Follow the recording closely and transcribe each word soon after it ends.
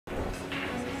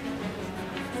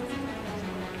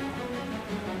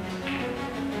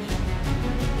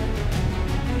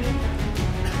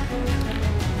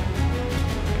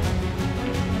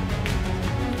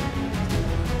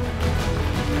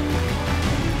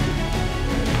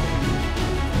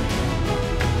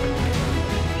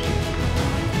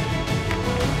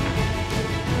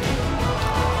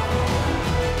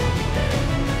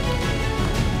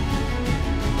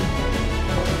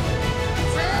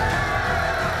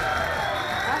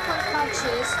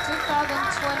is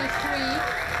 2023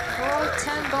 World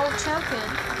 10-Ball Champion.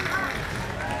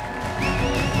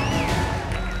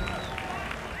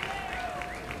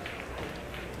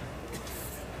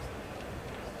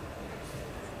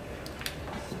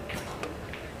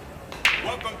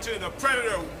 Welcome to the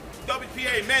Predator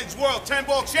WPA Men's World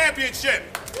 10-Ball Championship.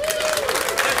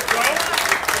 Let's go.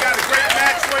 We got a great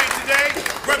match for you today.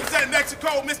 Representing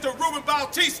Mexico, Mr. Ruben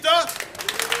Bautista.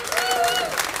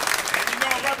 And you know,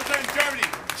 representing Germany,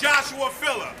 Joshua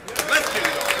Filler. Let's get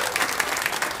it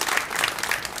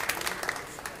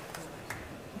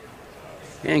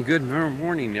on. And good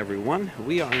morning, everyone.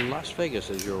 We are in Las Vegas,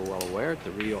 as you're well aware, at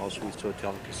the Rio All Suites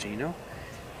Hotel and Casino.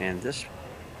 And this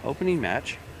opening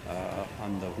match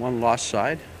on the one-loss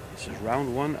side, this is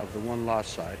round one of the one-loss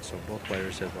side, so both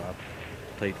players have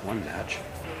played one match,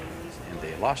 and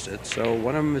they lost it. So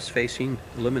one of them is facing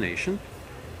elimination,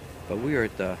 but we are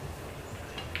at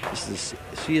this is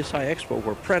CSI Expo,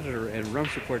 where Predator and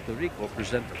Rumsey, Puerto Rico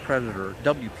present the Predator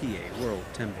WPA World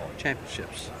 10-Ball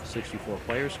Championships. 64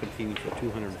 players competing for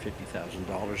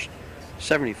 $250,000,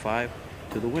 75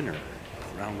 to the winner.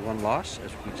 Round one loss,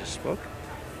 as we just spoke.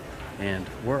 And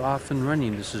we're off and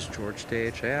running. This is George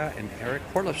DHA and Eric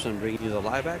Portlifson bringing you the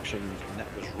live action. And that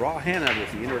was Raw Hannah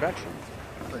with the introduction.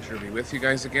 Pleasure to be with you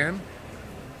guys again.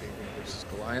 David versus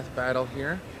Goliath battle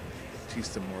here.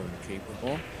 Bautista more than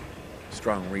capable.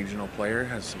 Strong regional player,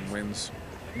 has some wins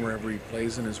wherever he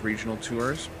plays in his regional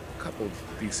tours. A couple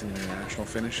decent international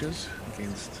finishes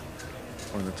against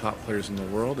one of the top players in the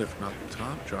world, if not the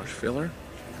top, Josh Filler.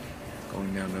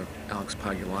 Going down to Alex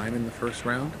Pagulayan in the first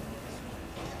round.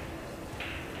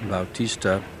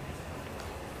 Bautista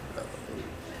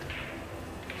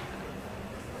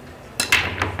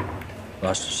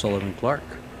lost to Sullivan Clark.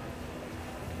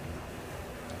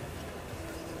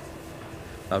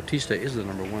 Bautista is the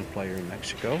 #1 player in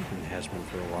Mexico and has been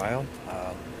for a while.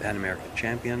 Pan American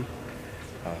champion,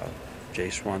 Jay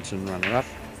Swanson runner-up.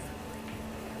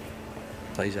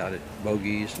 Plays out at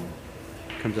bogeys and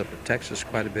comes up at Texas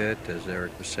quite a bit. As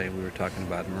Eric was saying, we were talking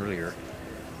about him earlier.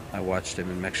 I watched him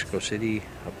in Mexico City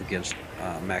up against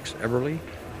Max Eberly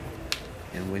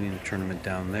and winning the tournament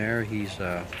down there. He's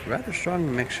rather strong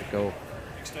in Mexico,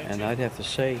 and I'd have to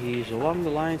say he's along the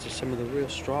lines of some of the real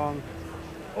strong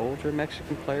older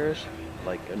Mexican players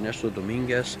like Ernesto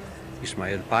Dominguez,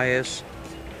 Ismael Paez,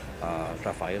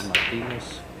 Rafael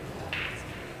Martinez.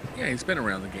 Yeah, he's been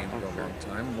around the game for a long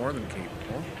time, more than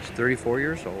capable. He's 34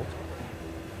 years old.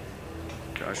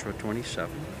 Joshua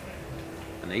 27.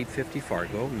 An 850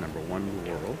 Fargo, #1 in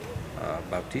the world.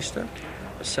 Bautista,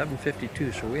 a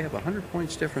 752. So we have 100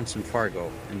 points difference in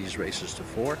Fargo in these races to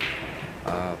 4.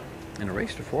 In a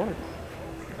race to 4,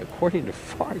 according to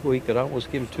Fargo, he could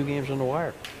almost give him 2 games on the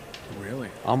wire. Really?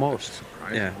 Almost. That's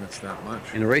surprising. Yeah. That's that much.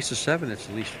 In a race to 7, it's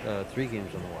at least 3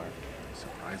 games on the wire.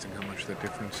 Surprising how much the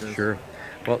difference is. Sure.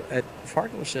 Well,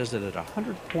 Fargo says that at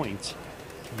 100 points,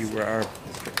 you are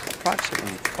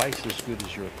approximately twice as good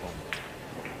as your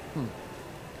opponent.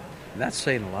 And that's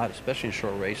saying a lot, especially in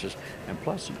short races. And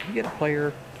plus, you get a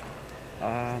player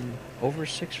over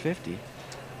 650,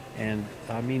 and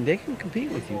I mean, they can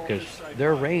compete with you because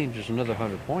their range is another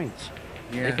 100 points.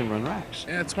 Yeah. They can run racks.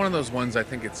 Yeah, it's one of those ones, I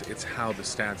think it's how the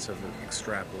stats have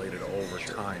extrapolated over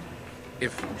time.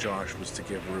 If Josh was to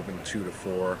give Ruben 2 to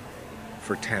 4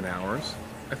 for 10 hours,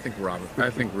 I think Ruben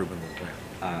would win.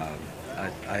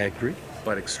 I agree.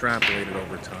 But extrapolated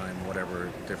over time, whatever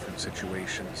different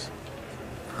situations,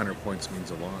 100 points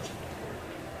means a lot.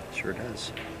 Sure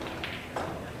does.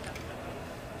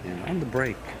 And on the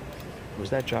break, was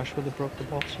that Joshua that broke the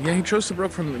balls? Yeah, he chose to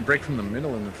break from the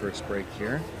middle in the first break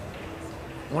here.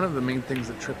 One of the main things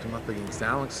that tripped him up against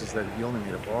Alex is that he only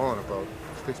made a ball on about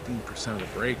 15% of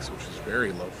the breaks, which is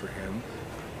very low for him.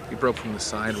 He broke from the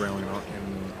side railing in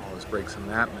all his breaks in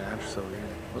that match, so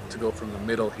he looked to go from the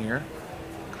middle here.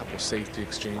 A couple safety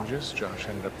exchanges. Josh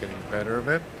ended up getting the better of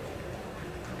it.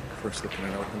 First looking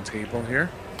at open table here.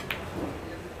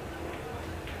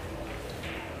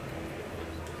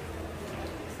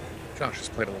 Josh has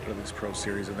played a lot of these Pro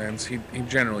Series events. He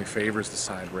generally favors the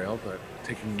side rail, but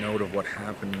taking note of what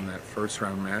happened in that first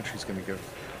round match, he's going to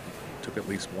took at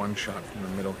least 1 shot from the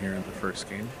middle here in the first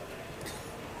game.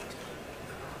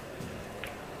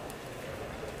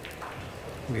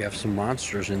 We have some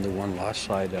monsters in the one-loss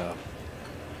side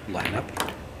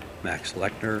lineup. Max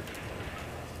Lechner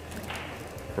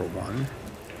for 1.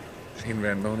 Shane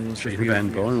Van Bonen was Shane Van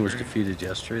Bonen was defeated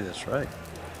yesterday, that's right.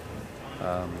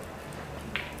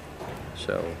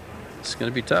 So it's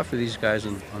going to be tough for these guys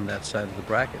on that side of the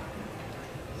bracket.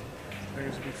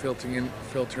 Players will be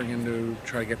filtering in to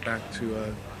try to get back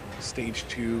to stage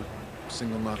 2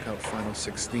 single knockout final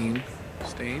 16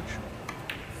 stage.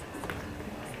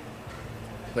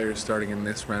 Players starting in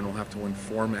this round will have to win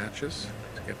 4 matches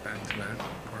to get back to that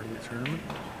part of the tournament.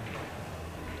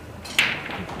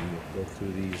 We'll go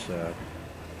through these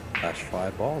last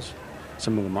 5 balls.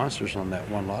 Some of the monsters on that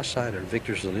one loss side are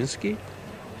Victor Zielinski,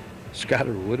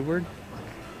 Skylar Woodward,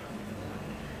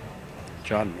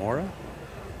 John Mora,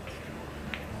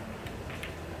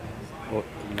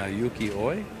 Naoki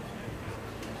Oi,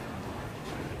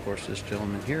 of course this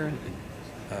gentleman here,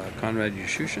 Conrad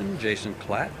Yashushin, Jason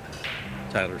Klatt,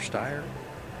 Tyler Steyer,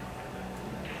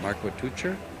 Mark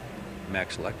Watucher,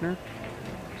 Max Lechner,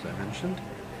 as I mentioned.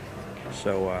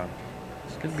 So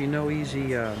it's going to be no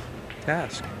easy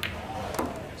task.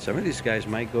 Some of these guys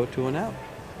might go 2 and out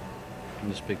in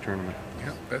this big tournament.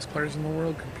 Yeah, best players in the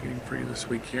world competing for you this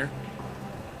week here.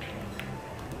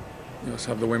 You also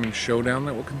have the women's showdown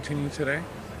that will continue today.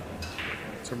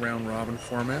 It's a round robin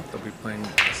format. They'll be playing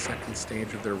the second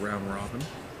stage of their round robin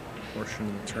portion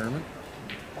of the tournament.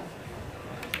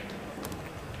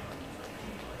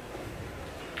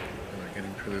 And they're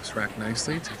getting through this rack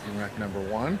nicely, taking rack number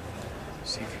 1.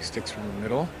 See if he sticks from the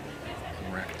middle.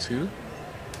 And rack 2.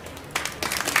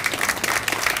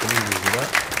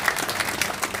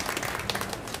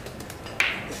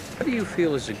 What do you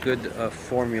feel is a good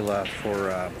formula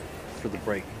for the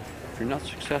break? If you're not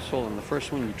successful in the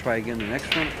first one, you try again the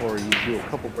next one, or you do a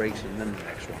couple breaks and then the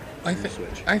next one?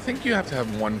 I think you have to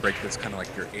have one break that's kind of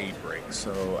like your A break.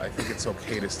 So I think it's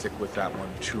okay to stick with that one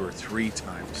 2 or 3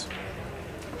 times.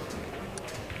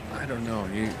 I don't know.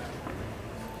 You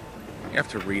have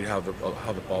to read how the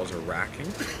balls are racking.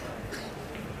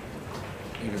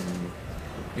 Even,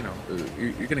 you know,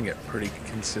 you're going to get pretty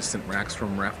consistent racks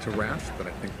from ref to ref, but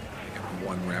I think if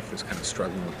one ref is kind of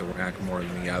struggling with the rack more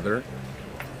than the other,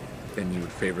 then you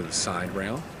would favor the side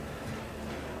rail.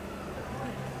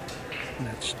 And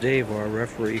that's Dave, our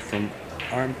referee from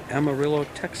Amarillo,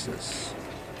 Texas.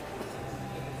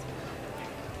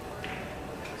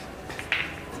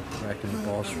 Racking the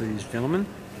balls for these gentlemen.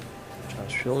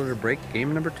 Josh Filler to break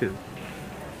game number 2.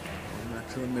 Back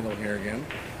to the middle here again.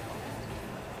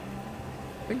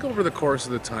 I think over the course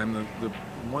of the time, the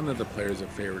one that the players have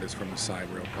favored is from the side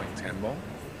rail playing 10 ball.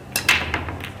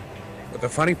 But the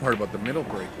funny part about the middle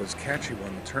break was Catchy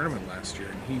won the tournament last year,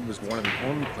 and he was one of the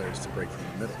only players to break from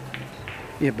the middle.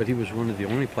 Yeah, but he was one of the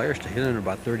only players to hit it at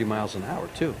about 30 miles an hour,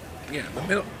 too. Yeah, the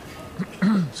middle...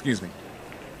 excuse me.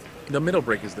 The middle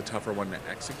break is the tougher one to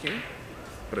execute,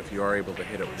 but if you are able to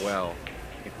hit it well,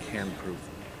 it can prove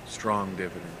strong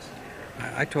dividends.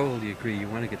 I totally agree. You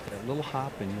want to get that little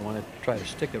hop, and you want to try to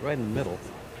stick it right in the middle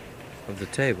of the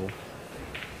table.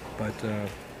 But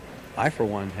I, for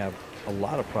one, have a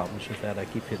lot of problems with that. I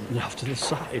keep hitting it off to the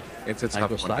side. It's a tough one. I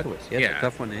go sideways. Yeah, it's a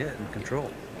tough one to hit and control.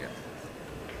 Yeah.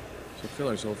 So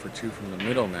Filler's 0 for 2 from the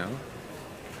middle now.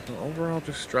 So overall,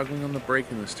 just struggling on the break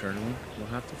in this tournament. You'll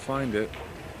have to find it.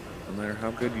 No matter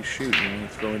how good you shoot, you need to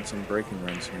throw in some breaking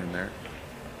runs here and there.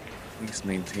 At least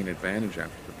maintain advantage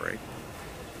after the break.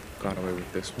 Got away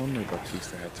with this one, where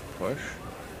BAUTISTA had to push.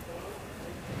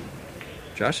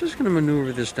 Josh is going to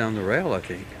maneuver this down the rail, I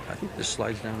think. I think this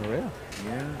slides down the rail.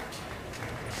 Yeah.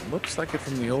 It looks like it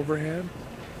from the overhead.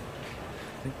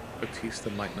 I think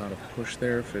BAUTISTA might not have pushed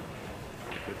there if it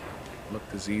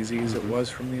looked as easy as it was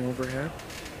from the overhead.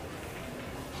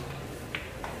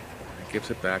 It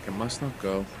gives it back. It must not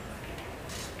go.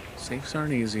 Safes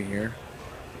aren't easy here.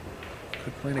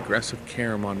 Could play an aggressive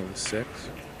carom onto the 6.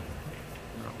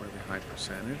 Not really high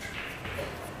percentage.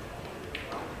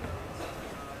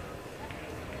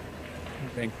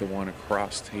 Bank the one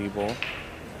across table.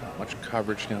 Not much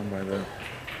coverage down by the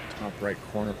top right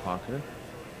corner pocket.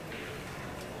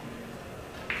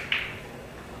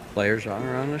 Players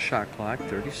are on the shot clock,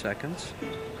 30 seconds.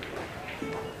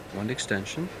 1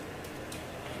 extension.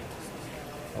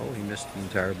 Oh, he missed the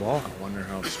entire ball. I wonder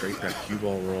how straight that cue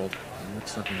ball rolled. And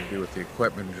that's nothing to do with the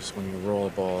equipment. Just when you roll a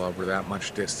ball over that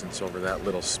much distance, over that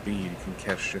little speed, you can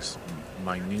catch just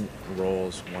minute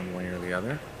rolls one way or the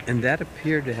other. And that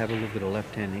appeared to have a little bit of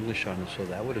left-hand English on it, so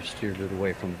that would have steered it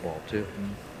away from the ball, too.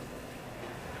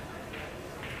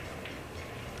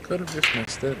 Could have just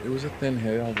missed it. It was a thin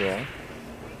hit overall.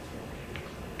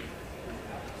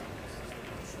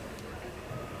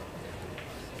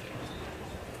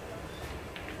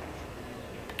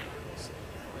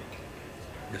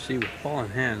 You see, with ball in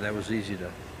hand, that was easy to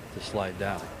slide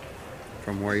down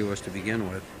from where he was to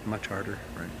begin with. Much harder.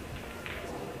 Right.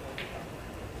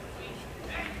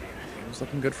 It was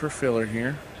looking good for Filler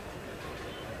here.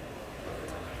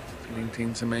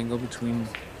 Maintain some angle between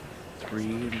 3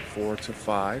 and 4 to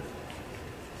 5.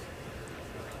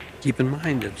 Keep in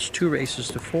mind, it's 2 races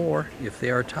to 4. If they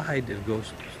are tied, it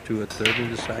goes to a third and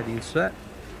deciding set.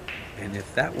 And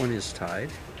if that one is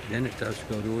tied, then it does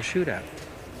go to a shootout.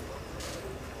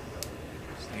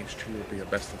 Stage 2 will be a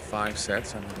best of 5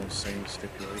 sets under those same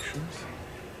stipulations.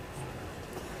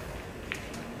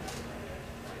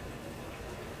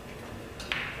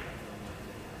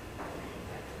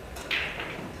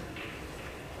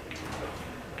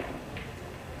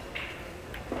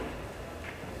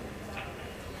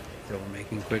 Still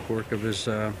making quick work of his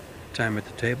time at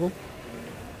the table.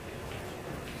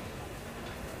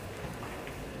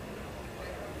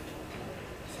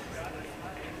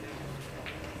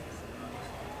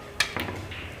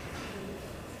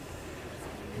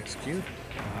 Miscued.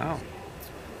 Wow.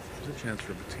 There's a chance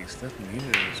for Bautista. He needed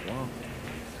it as well.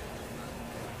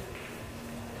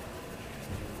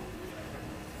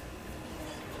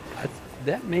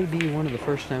 That may be one of the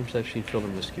first times I've seen Filler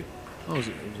miscue. Oh, it was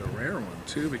a rare one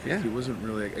too, because he wasn't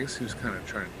really, I guess he was kind of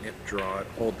trying to nip draw it,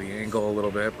 hold the angle a little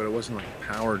bit, but it wasn't like a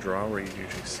power draw where you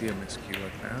usually see a miscue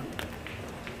like that.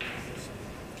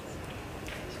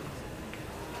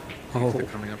 Oh. They're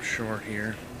coming up short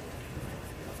here.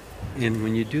 And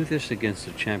when you do this against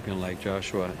a champion like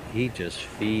Joshua, he just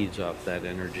feeds off that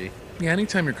energy. Yeah,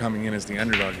 anytime you're coming in as the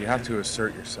underdog, you have to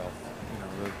assert yourself. You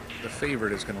know, the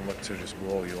favorite is going to look to just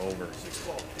roll you over.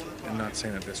 I'm not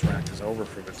saying that this rack is over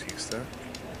for Bautista,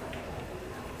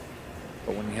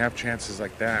 but when you have chances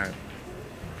like that,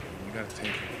 you got to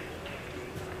take it.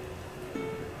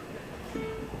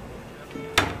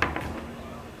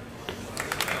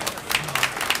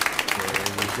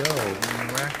 There we go. In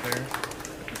the rack there.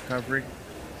 Recovery.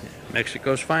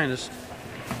 Mexico's finest.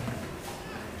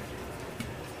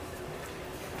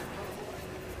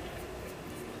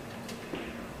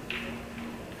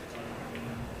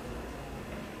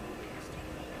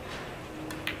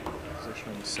 Position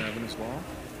on the 7 as well.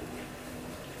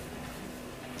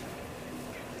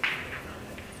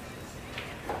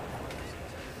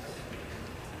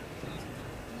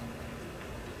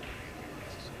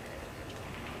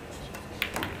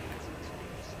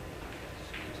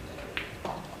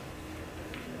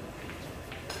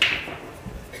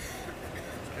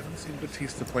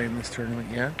 Bautista played in this tournament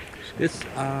yet? It's,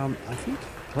 I think he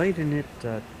played in it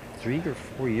 3 or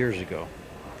 4 years ago.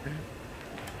 Okay.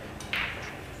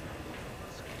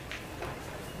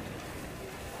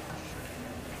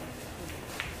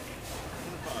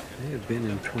 They have been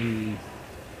in 20... Did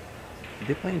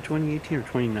they play in 2018 or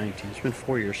 2019? It's been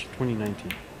 4 years,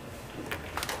 2019.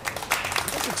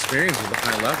 That's experience at a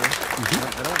high level.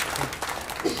 I don't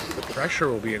think the pressure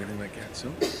will be anything that gets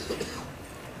him.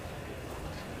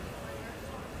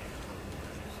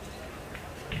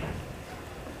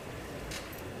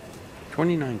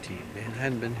 2019. It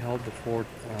hadn't been held before.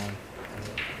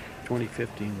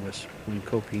 2015 was when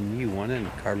Copini won and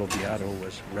Carlo Beato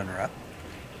was runner-up.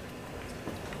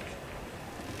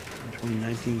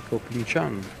 2019, Copini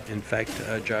Chung. In fact,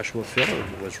 Joshua Filler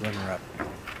was runner-up.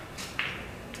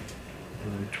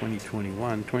 In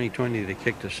 2020, they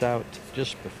kicked us out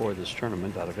just before this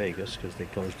tournament out of Vegas because they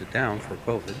closed it down for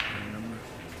COVID.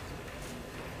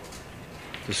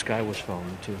 The sky was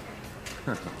falling too.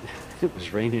 It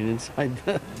was raining inside.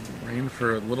 Rained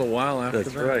for a little while after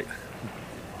That's that. right.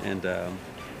 And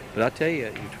but I'll tell you,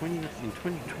 in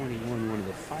 2021, one of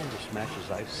the finest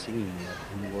matches I've seen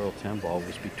in the World 10 Ball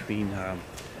was between a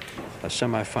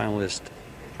semifinalist,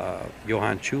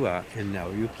 Johan Chua, and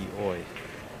Naoyuki Oi.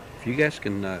 If you guys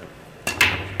can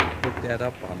look that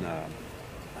up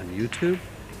on YouTube,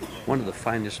 one of the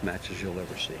finest matches you'll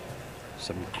ever see.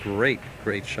 Some great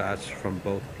shots from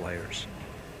both players.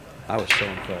 I was so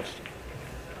impressed.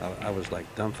 I was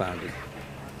like dumbfounded.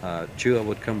 Chua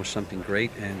would come with something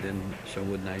great, and then so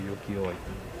would Naoyuki Oi.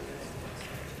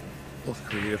 Both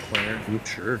creative player.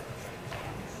 Sure.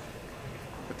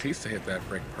 Bautista hit that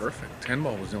break perfect. 10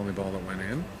 ball was the only ball that went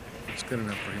in. It's good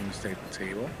enough for him to stay at the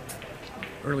table.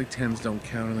 Early 10s don't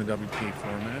count in the WPA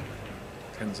format.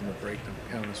 10s in the break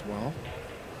don't count as well.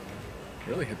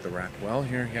 Really hit the rack well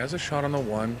here. He has a shot on the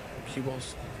 1. Cue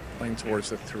ball's playing towards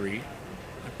the 3.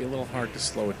 Might be a little hard to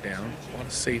slow it down. A lot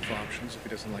of safe options if he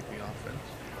doesn't like the offense.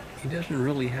 He doesn't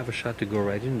really have a shot to go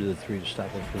right into the 3 to stop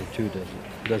it for the 2,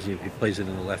 does he? If he plays it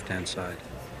on the left-hand side.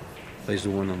 Plays the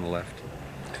 1 on the left.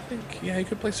 I think, yeah, he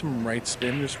could play some right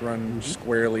spin, just run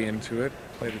squarely into it.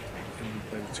 Play the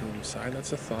 2 on the side.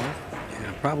 That's a thought.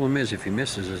 Yeah, problem is, if he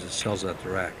misses, is it sells out the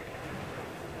rack.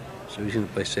 So he's going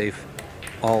to play safe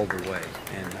all the way.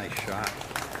 And nice shot.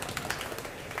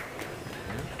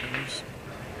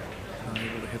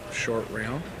 Able to hit the short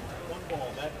rail.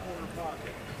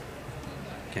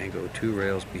 Can't go 2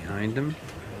 rails behind him.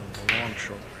 The long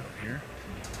short rail here.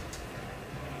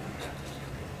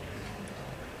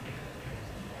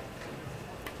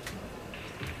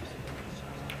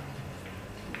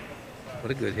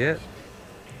 What a good hit.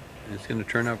 And it's going to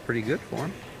turn out pretty good for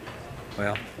him.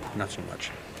 Well, not so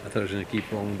much. I thought it was going to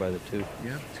keep rolling by the 2.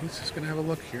 Yeah, he's just going to have a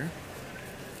look here.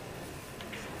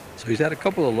 So he's had a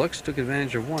couple of looks, took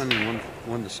advantage of one, and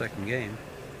won the second game.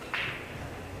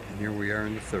 And here we are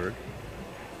in the third.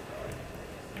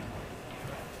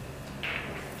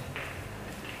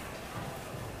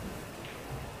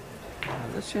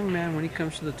 This young man, when he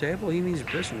comes to the table, he means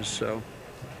business. So,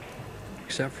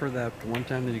 except for that one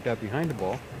time that he got behind the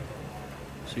ball,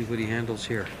 see what he handles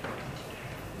here.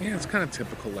 Yeah, it's kind of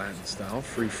typical Latin style,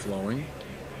 free-flowing,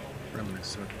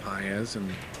 reminiscent of Paez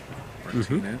and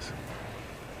Martinez.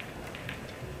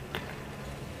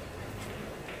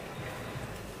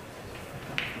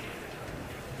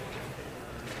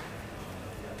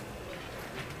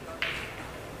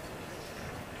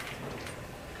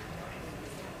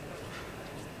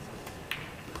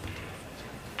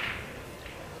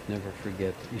 Never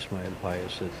forget Ismael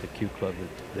Paez at the Q Club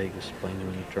at Vegas playing him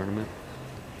in the tournament.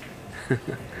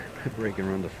 Breaking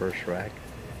around the first rack,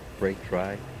 break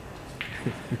try.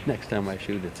 Next time I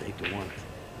shoot, it's 8-1.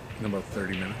 In about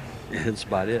 30 minutes. That's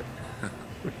about it.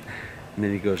 And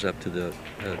then he goes up to the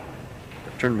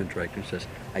tournament director and says,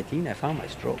 I think I found my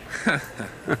stroke. I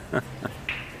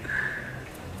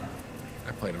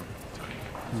played him all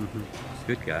the time.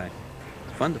 Good guy.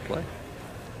 Fun to play.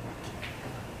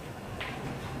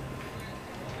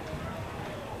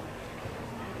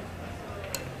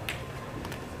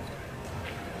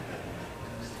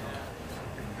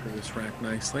 Through this rack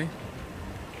nicely.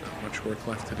 Not much work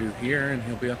left to do here, and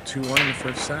he'll be up 2-1 in the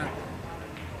first set.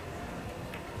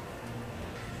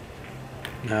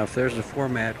 Now, if there's a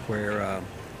format where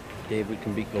David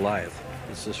can beat Goliath,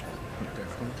 it's this one.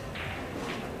 Definitely.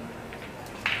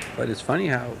 But it's funny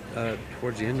how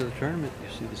towards the end of the tournament,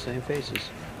 you see the same faces.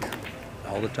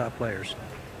 All the top players.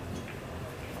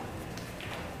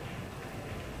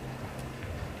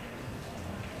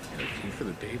 The key for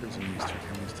the Davids in these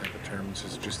type of tournaments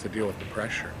is just to deal with the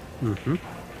pressure.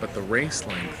 But the race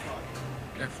length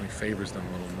definitely favors them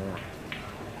a little more.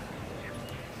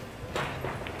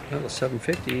 Well, the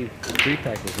 750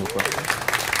 3-pack is no problem.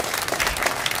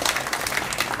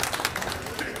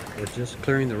 It's just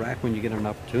clearing the rack when you get an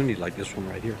opportunity like this one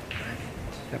right here.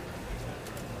 Yep.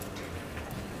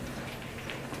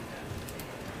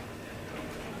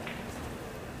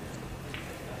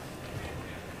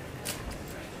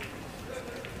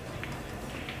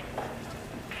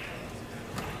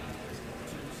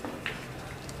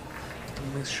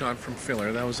 Nice shot from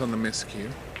Filler. That was on the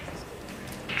miscue.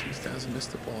 Batista hasn't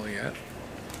missed the ball yet.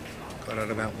 Got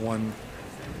out of that one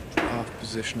off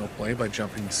positional play by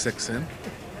jumping 6 in.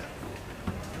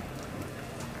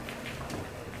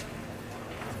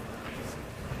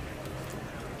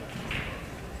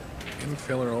 And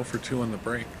Filler 0 for 2 on the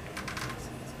break.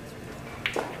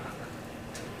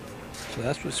 So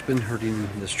that's what's been hurting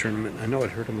this tournament. I know it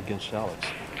hurt him against Alex.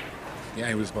 Yeah,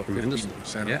 he was about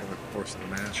 15% Yeah. over the course of the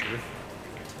match. I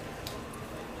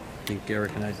think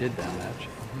Garrick and I did that match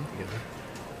together.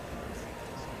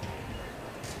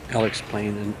 Alex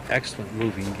playing an excellent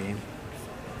moving game.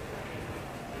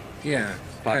 Yeah.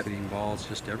 Pocketing balls,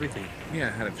 just everything. Yeah,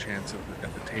 had a chance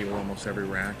at the table almost every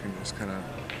rack and just kind of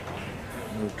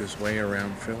moved his way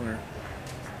around Filler.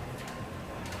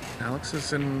 Alex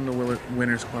is in the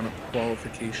winner's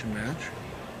qualification match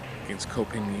against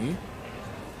Copigny.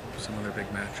 Some other big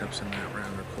matchups in that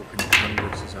round are Copigny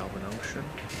versus Alvin Ocean.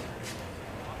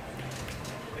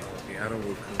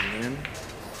 Lin.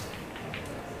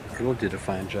 Will did a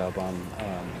fine job on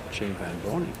Shane Van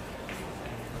Boney.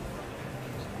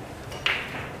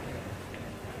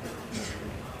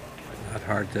 Not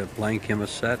hard to blank him a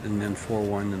set and then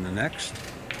 4-1 in the next.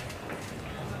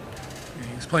 Yeah,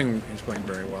 he's playing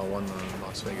very well. Won the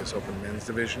Las Vegas Open men's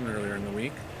division earlier in the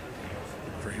week.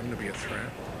 For him to be a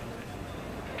threat.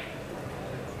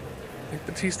 I think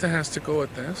Batista has to go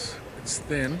at this. It's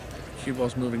thin. The cue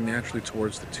ball's moving naturally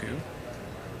towards the 2.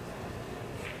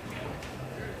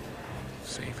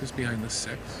 Safe is behind the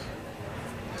 6.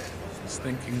 His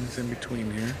thinking's in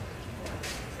between here.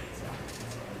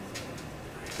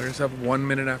 Players have 1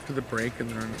 minute after the break, and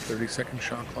they're on a 30-second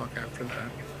shot clock after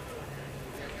that.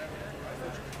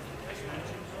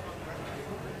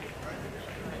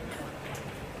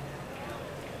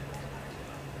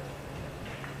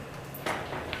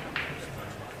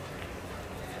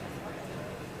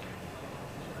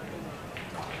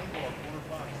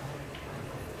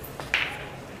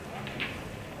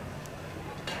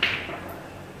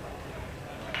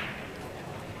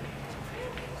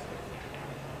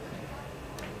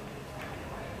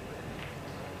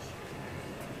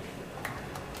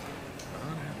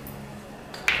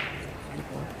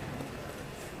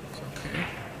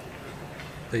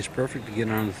 Plays perfect to get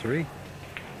on the 3.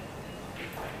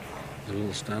 A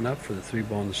little stand up for the 3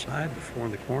 ball on the side, the 4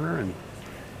 in the corner, and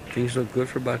things look good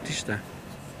for Bautista.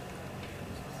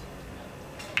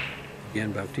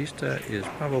 Again, Bautista is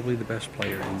probably the best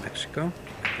player in Mexico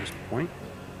at this point.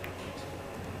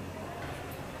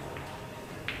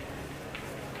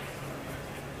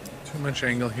 Too much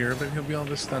angle here, but he'll be able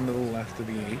to stun to the left of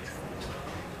the 8.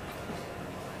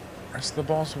 Rest of the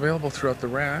ball's available throughout the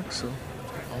rack, so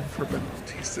all for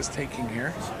Bautista's taking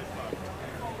here.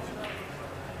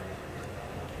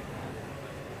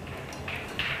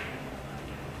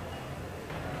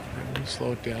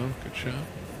 Slow it down. Good shot.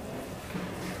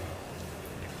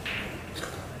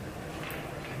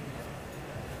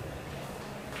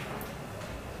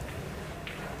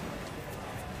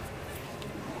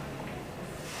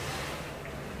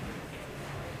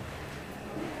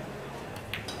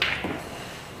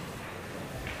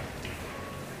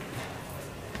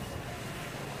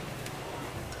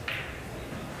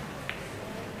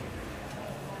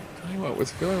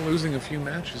 With Filler losing a few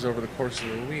matches over the course of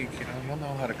the week, you know, he'll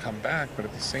know how to come back, but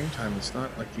at the same time, it's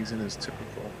not like he's in his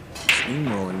typical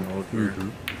steamrolling mode here.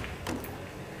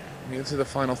 We get to the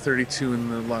final 32 in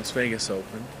the Las Vegas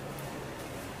Open.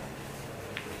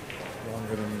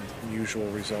 Longer than the usual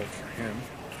result for him.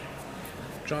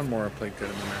 John Mora played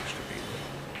good in the match to beat him.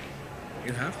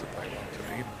 You have to play well to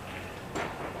beat him.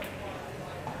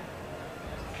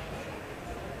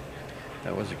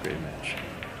 That was a great match.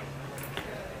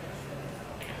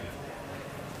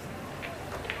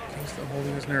 Still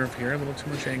holding his nerve here. A little too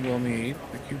much angle on the 8.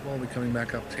 The cue ball will be coming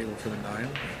back up table for the 9.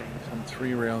 From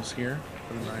 3 rails here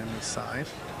for the 9 on the side.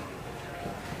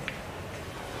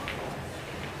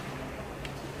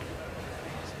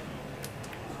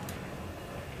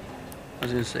 I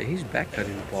was going to say, he's back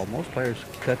cutting the ball. Most players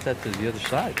cut that to the other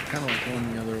side. Kind of like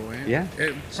going the other way. Yeah.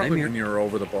 Probably when you were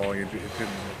over the ball, it didn't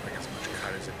look like as much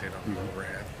cut as it did on the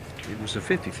overhead. It was a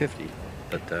 50-50,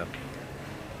 but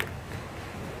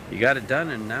you got it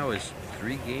done, and now is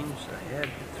 3 games ahead.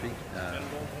 3 to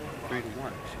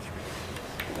 1. Excuse me.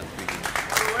 Not 3 games.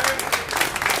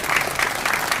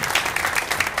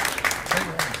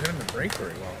 Hit him the break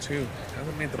very well too.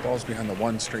 Hasn't made the balls behind the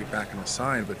 1 straight back on the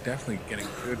side, but definitely getting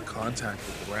good contact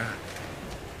with the rack.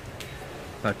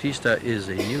 Bautista is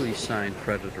a newly signed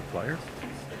Predator player.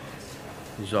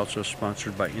 He's also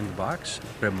sponsored by In the Box,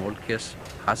 Remolques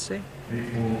Hase,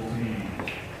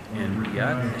 and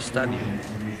Riyadh Estadio.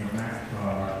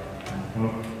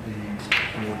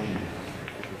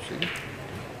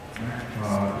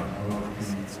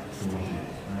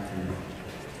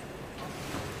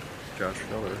 Josh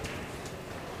Filler,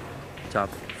 top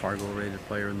Fargo rated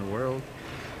player in the world,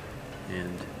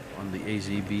 and on the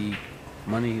AZB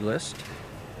money list,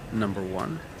 number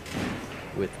 1,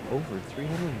 with over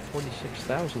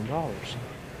 $346,000.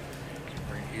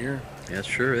 Right here. Yes,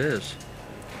 sure is.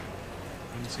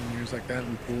 I haven't seen years like that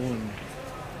in pool and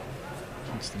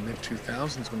since the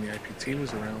mid-2000s when the IPT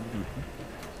was around.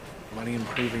 Money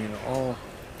improving in all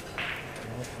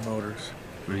promoters.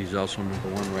 And he's also number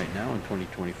 1 right now in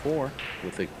 2024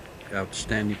 with an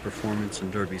outstanding performance in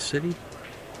Derby City.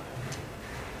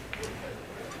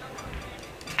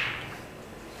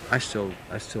 I still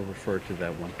refer to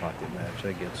that one pocket match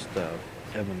against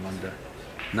Evan Munda.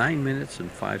 9 minutes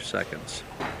and 5 seconds.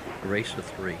 A race of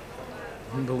 3.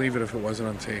 Wouldn't believe it if it wasn't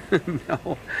on tape.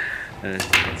 No. You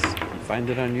find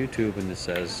it on YouTube and it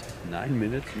says 9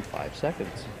 minutes and 5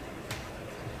 seconds.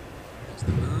 That's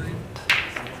the 9.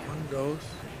 1 goes.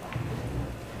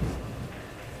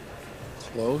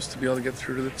 Close to be able to get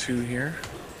through to the 2 here.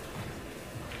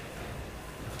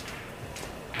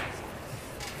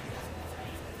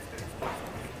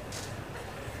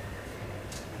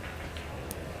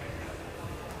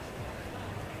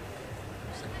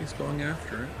 Looks like he's going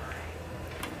after it.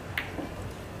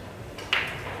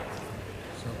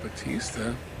 So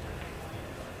Bautista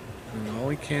doing all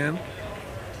he can.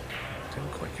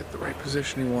 Didn't quite get the right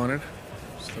position he wanted.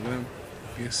 Still going to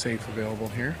be a safe available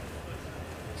here.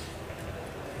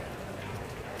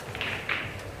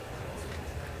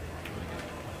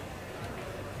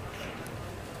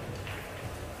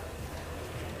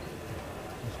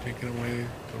 Taking away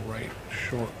the right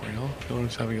short rail.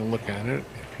 Filler's having a look at it.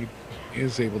 If he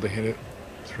is able to hit it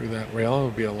through that rail, it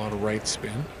would be a lot of right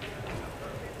spin.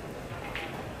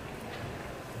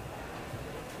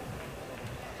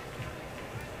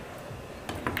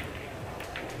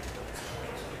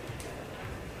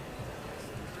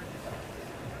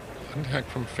 Contact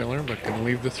from Filler, but going to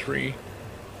leave the 3.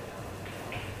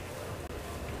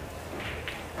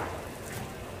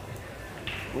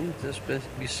 Wouldn't this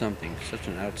be something? Such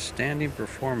an outstanding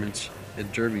performance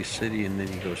at Derby City, and then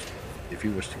he goes if he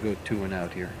was to go 2 and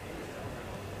out here.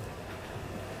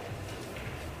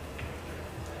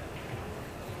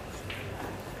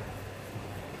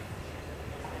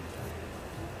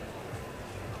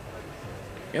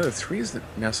 Yeah, the 3's that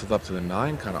nestled up to the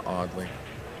 9 kind of oddly.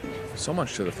 So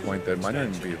much to the point that it might not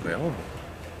even be available.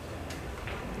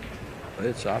 But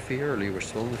it's awfully early. We're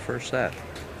still in the first set.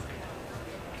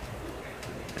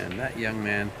 And that young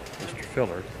man, Mr.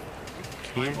 Filler,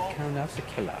 can't count out the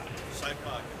killer. It's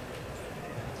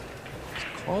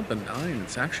called the 9.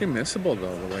 It's actually missable,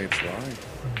 though, the way it's lying.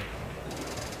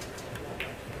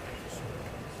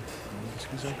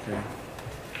 He's okay.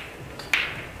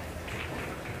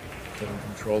 Couldn't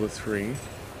control the 3.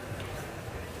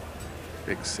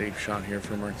 Big safe shot here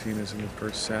for Martinez in the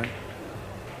first set.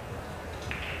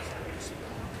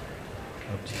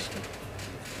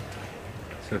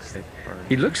 Okay.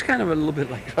 He looks kind of a little bit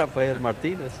like Rafael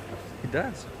Martinez. He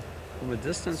does. From a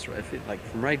distance, I feel like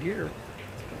from right here,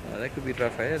 that could be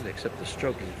Rafael, except the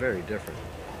stroke is very different.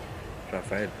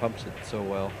 Rafael pumps it so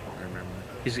well. I remember.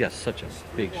 He's got such a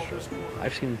big stroke.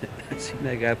 I've seen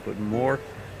that guy put more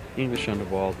English on the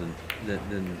ball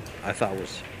than I thought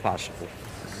was possible.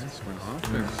 This went off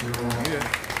there.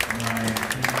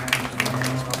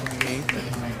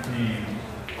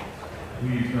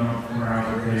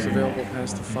 He's available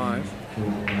past the 5.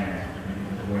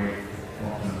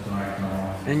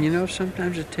 And you know,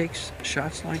 sometimes it takes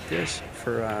shots like this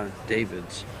for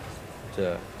Davids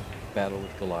to battle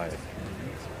with Goliath.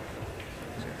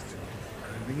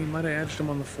 I think he might have edged him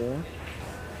on the 4.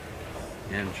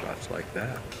 And shots like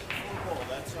that.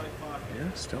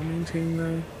 Yeah, still maintaining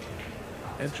the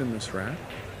edge in this rack.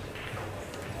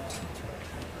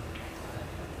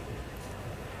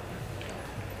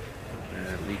 And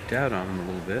it leaked out on him a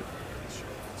little bit.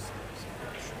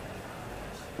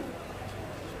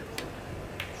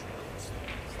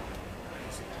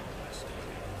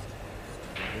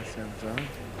 This ends up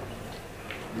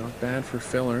not bad for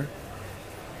Filler.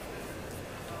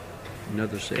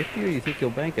 Another safety, or you think he'll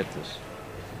bank at this?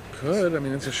 Could. I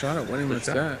mean, it's a shot at winning the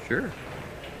set. Sure.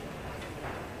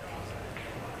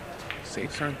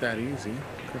 Safes aren't that easy.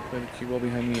 Could play the cue ball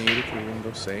behind the 8 if you're going to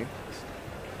go safe.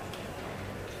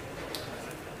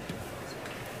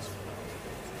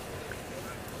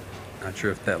 Not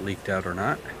sure if that leaked out or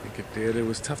not. I think it did. It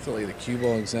was tough to lay the cue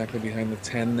ball exactly behind the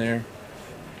 10 there.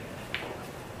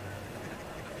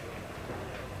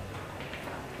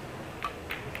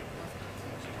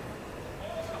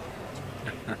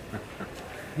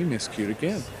 He miscued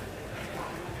again.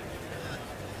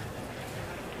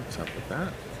 What's up with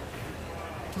that?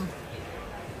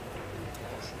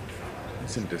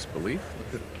 He's in disbelief.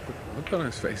 Look on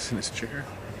his face in his chair.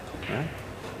 Right?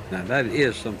 Now that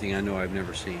is something I know I've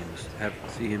never seen. Is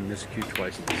see him miscue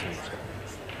twice at the same time.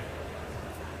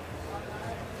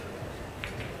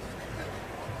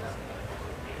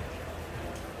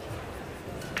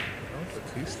 Oh,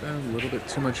 Bautista, a little bit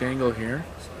too much angle here.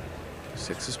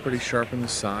 6 is pretty sharp on the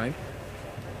side.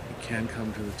 He can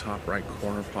come to the top right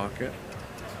corner pocket.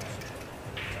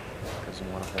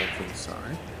 Doesn't want to hold for the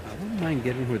side. I wouldn't mind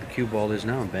getting where the cue ball is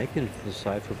now and banking to the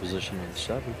side for position on the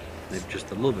 7. Maybe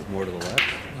just a little bit more to the left.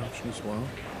 Option as well.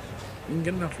 You can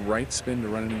get enough right spin to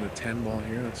run into the 10 ball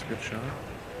here. That's a good shot.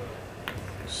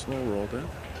 Slow rolled it.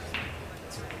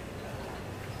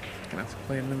 Gonna have to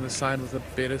play it in the side with a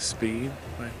bit of speed.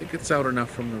 But I think it's out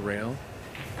enough from the rail.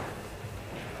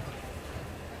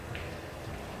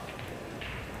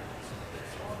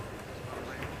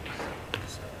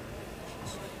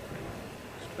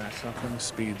 Backs off on the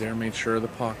speed there, made sure of the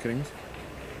pocketing.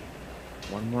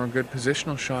 One more good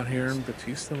positional shot here, and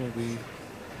Bautista will be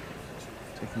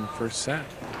taking the first set.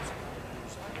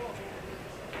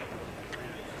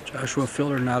 Joshua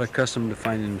Filler not accustomed to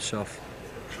finding himself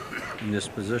in this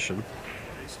position.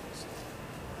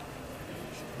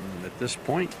 And at this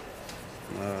point,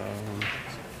 I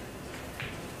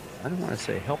don't want to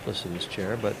say helpless in his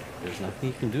chair, but there's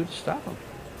nothing he can do to stop him.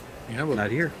 Yeah, well,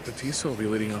 not here. Bautista will be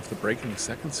leading off the break in the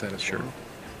second set as well.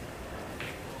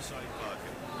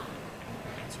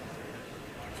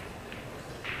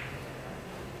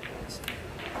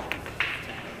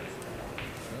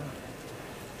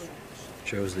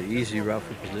 Chose the easy route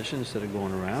for position instead of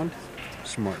going around.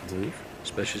 Smart move,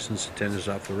 especially since the 10 is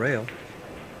off the rail.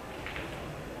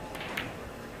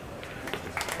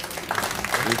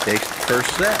 He takes the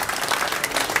first set.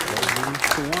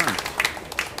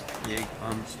 1-1. Yeah,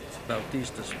 on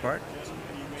Bautista's part.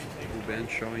 Ruben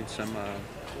showing some,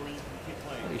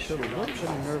 he showed a little bit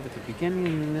of nerve at the beginning,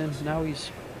 and then now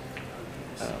he's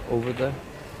over that,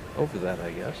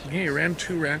 I guess. Yeah, he ran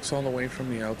 2 racks all the way from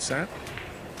the outset.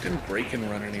 Didn't break and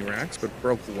run any racks, but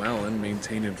broke well and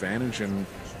maintained advantage in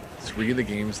 3 of the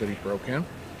games that he broke in.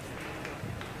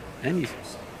 And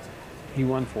he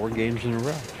won 4 games in a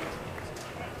row,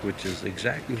 which is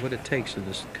exactly what it takes in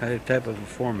this type of a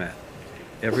format.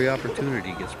 Every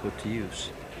opportunity gets put to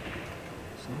use.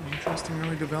 Some interesting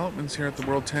early developments here at the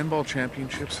World 10-Ball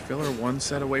Championships. Filler 1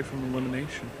 set away from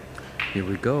elimination. Here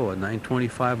we go, a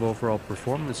 925 overall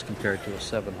performance compared to a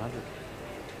 700.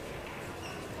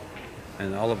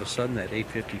 And all of a sudden that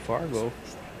 850 Fargo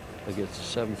against a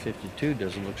 752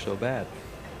 doesn't look so bad.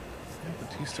 Yeah,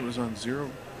 Bautista was on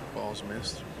 0 balls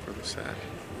missed for the set.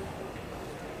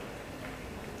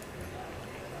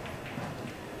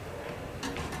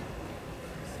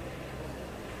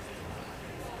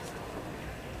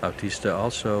 Bautista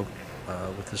also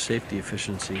with the safety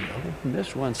efficiency. Oh, he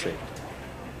missed 1 safety.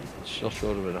 Still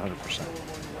showed him at 100%.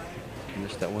 He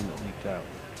missed that one that leaked out.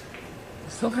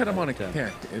 Still had him on a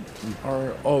kick.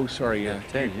 Oh, sorry, yeah.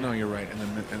 10, yeah. No, you're right.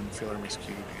 And Filler miscued,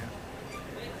 yeah.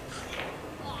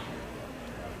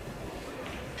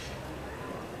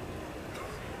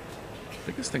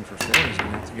 Biggest thing for Filler is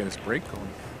going to have to get his break going,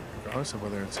 regardless of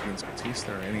whether it's against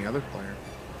Bautista or any other player.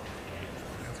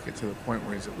 You have to get to the point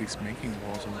where he's at least making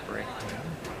balls on the break.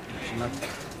 Yeah.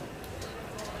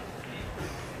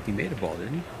 He made a ball,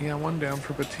 didn't he? Yeah, 1 down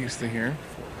for Bautista here.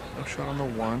 No shot on the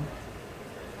 1.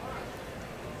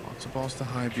 Lots of balls to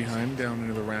hide behind down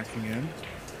into the racking end.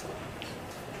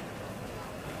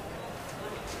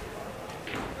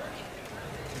 Can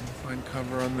find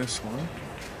cover on this one.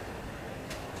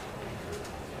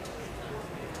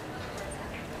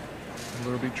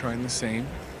 Filler will be trying the same.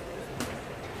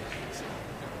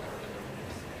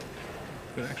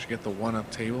 Could actually get the 1 up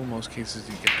table. Most cases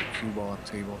you get the cue ball up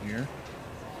table here.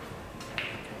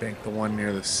 Bank the 1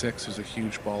 near the 6. There's a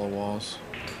huge ball of walls.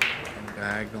 And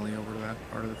diagonally over to that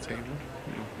part of the table.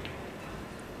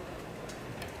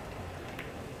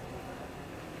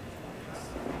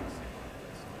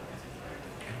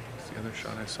 That's the other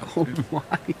shot I saw too. Oh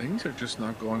my. Things are just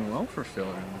not going well for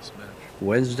Filler in this match.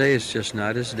 Wednesday is just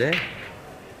not his day.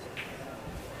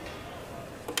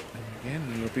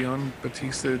 Again, it'll be on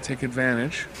Bautista to take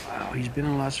advantage. Wow, he's been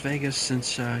in Las Vegas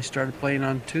since he started playing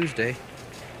on Tuesday.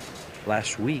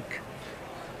 Last week.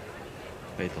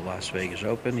 Played the Las Vegas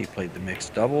Open. He played the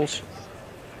mixed doubles.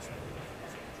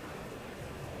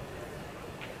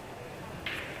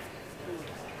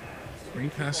 Three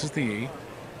passes the 8.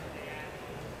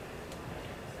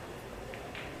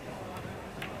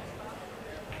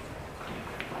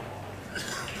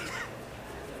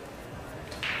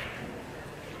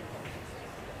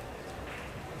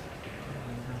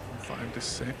 To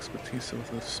 6, Bautista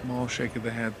with a small shake of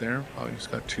the head there. Probably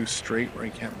just got 2 straight where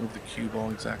he can't move the cue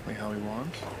ball exactly how he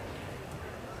wants.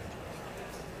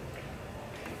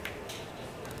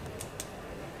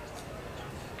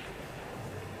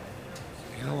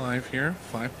 Staying alive here.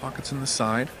 5 pockets in the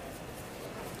side.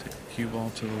 Take the cue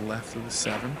ball to the left of the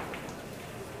 7.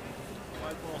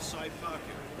 5-ball side pocket.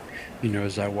 You know,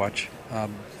 as I watch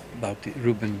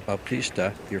Ruben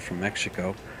Bautista here from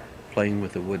Mexico playing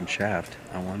with a wooden shaft,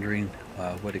 I'm wondering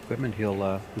what equipment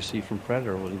he'll receive from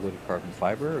Predator. Will he go to carbon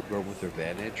fiber or go with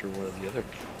Advantage or one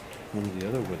of the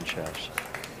other wooden shafts?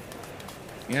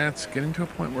 Yeah, it's getting to a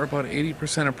point where about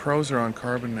 80% of pros are on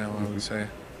carbon now, I would say.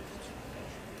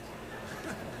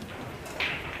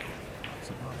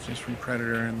 Some options from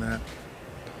Predator in that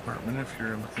department if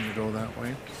you're looking to go that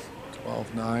way.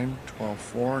 12.9,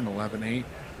 12.4, and 11.8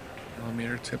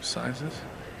 millimeter tip sizes.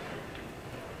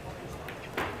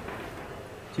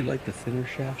 Do you like the thinner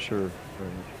shafts or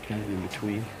kind of in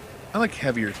between? I like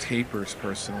heavier tapers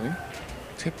personally.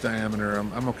 Tip diameter,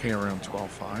 I'm okay around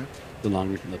 12.5.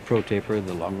 The pro taper,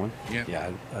 the long one? Yeah.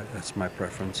 Yeah, that's my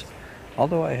preference.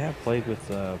 Although I have played with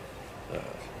the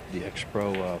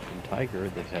X-Pro from Tiger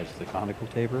that has the conical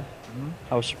taper.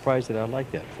 I was surprised that I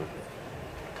liked that for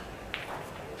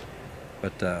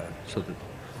it.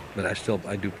 But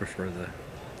I do prefer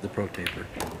the pro taper.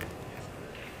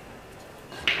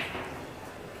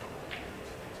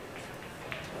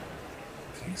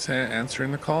 He's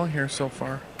answering the call here so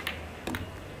far.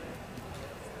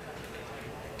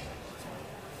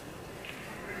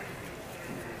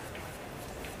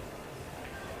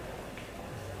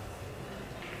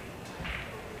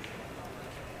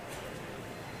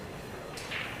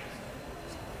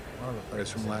 A lot of the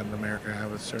players from Latin America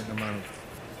have a certain amount of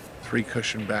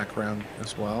 3-cushion background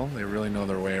as well. They really know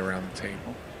their way around the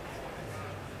table.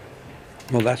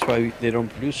 Well, that's why they don't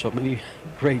produce so many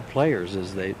great players,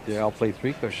 is they all play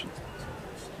 3-cushion.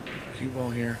 Cue ball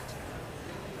here.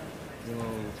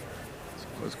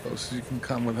 Whoa. As close as you can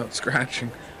come without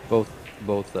scratching. Both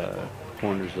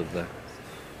corners of the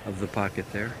of the pocket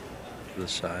there to the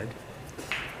side.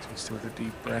 Just with a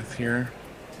deep breath here.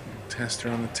 Tester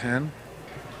on the 10.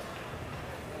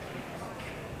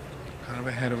 Kind of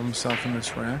ahead of himself in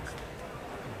this rack.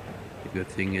 The good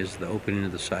thing is the opening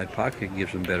of the side pocket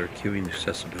gives him better cueing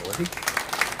accessibility.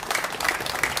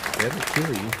 Better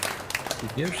cueing,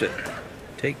 he gives it.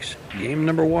 Takes game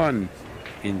number 1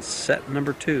 in set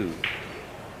number 2.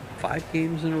 5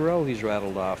 games in a row he's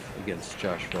rattled off against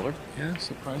Josh Filler. Yeah,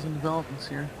 surprising developments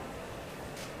here.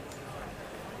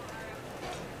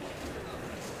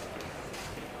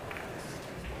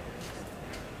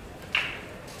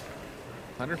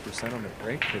 100% on the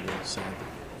break for this.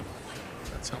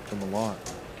 That's helped him a lot.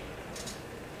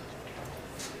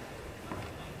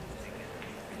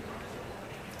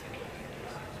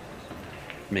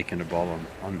 Making the ball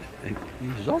on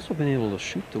he's also been able to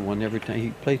shoot the one every time. He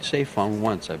played safe on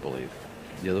once, I believe.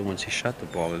 The other ones he shot the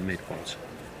ball and made points.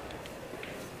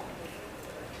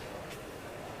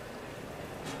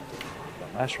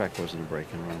 The last rack wasn't a break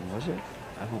and run, was it?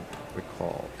 I don't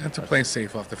recall. Had to play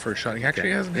safe off the first shot. He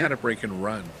actually hasn't had a break and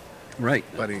run. Right.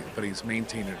 But he's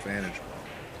maintained advantage.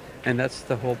 And that's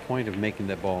the whole point of making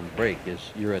that ball and break,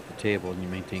 is you're at the table and you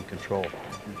maintain control.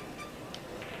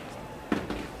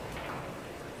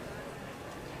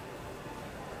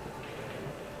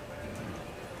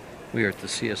 We are at the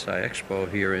CSI Expo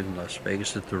here in Las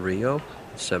Vegas at the Rio.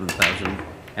 7,000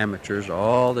 amateurs.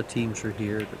 All the teams are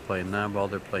here. They're playing non-ball.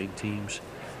 They're playing teams.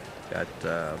 Got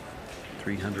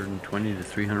 320 to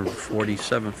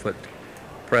 347-foot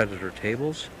Predator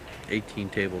tables. 18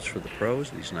 tables for the pros,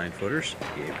 these 9-footers,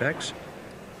 the Apex.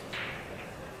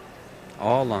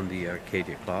 All on the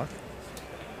Arcadia cloth,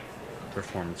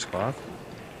 performance cloth.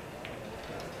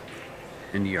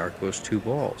 And the Arcos II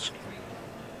balls.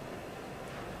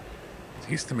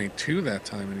 He used to make 2 that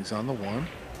time, and he's on the 1.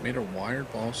 Made a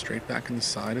wired ball straight back in the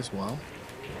side as well.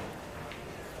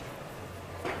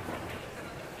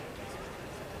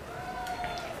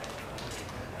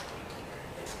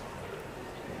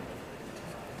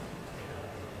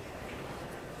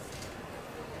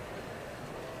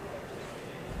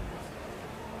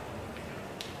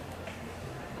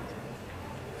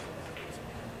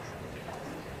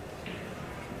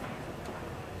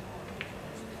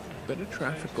 Bit of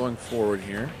traffic going forward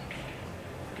here.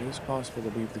 It is possible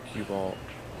to leave the cue ball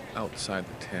outside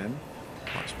the 10,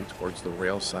 possibly towards the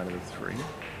rail side of the 3.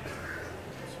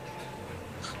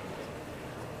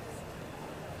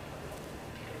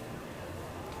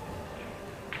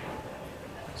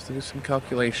 Let's do some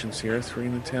calculations here. 3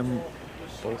 and the 10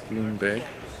 both loom big.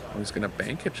 He's going to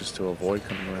bank it just to avoid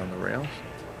coming around the rails.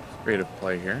 Creative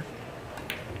play here.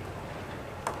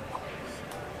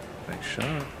 Nice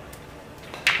shot.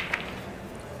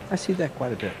 I see that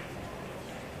quite a bit.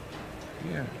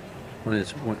 Yeah.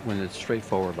 When it's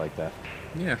straightforward like that.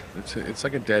 Yeah, it's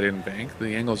like a dead-end bank.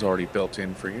 The angle's already built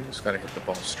in for you. Just got to hit the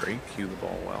ball straight, cue the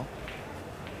ball well.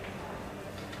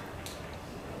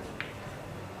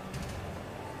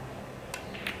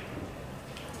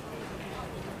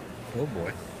 Oh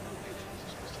boy.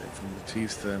 Straight from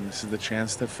Bautista, and this is the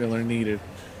chance that Filler needed.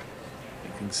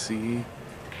 You can see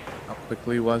how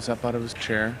quickly he was up out of his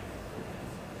chair.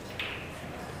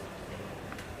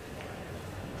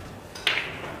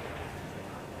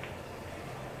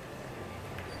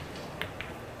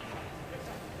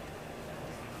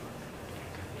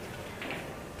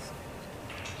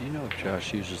 Do you know if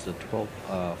Josh uses the 12-4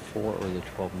 or the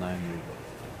 12-9 read?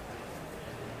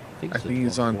 I think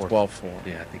he's on 12-4.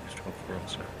 Yeah, I think it's 12-4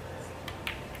 also.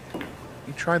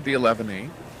 He tried the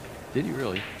 11-8. Did he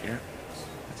really? Yeah.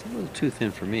 That's a little too thin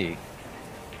for me.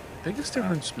 The biggest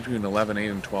difference between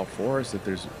 11-8 and 12-4 is that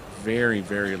there's very,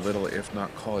 very little, if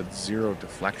not call it zero,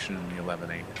 deflection in the 11-8.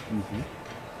 Mm-hmm.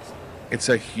 It's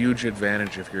a huge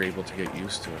advantage if you're able to get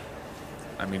used to it.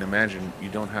 I mean, imagine you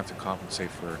don't have to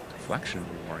compensate for deflection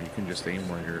anymore. You can just aim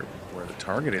where the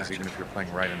target is, even if you're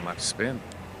playing right and left spin.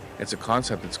 It's a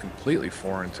concept that's completely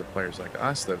foreign to players like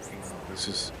us. That this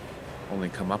has only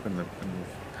come up in the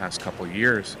past couple of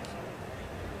years.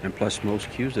 And plus,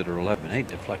 most cues that are 11-8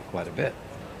 deflect quite a bit.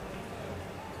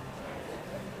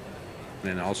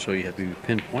 And also, you have to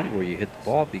pinpoint where you hit the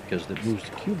ball because it moves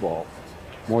the cue ball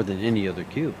more than any other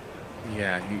cue.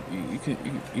 Yeah,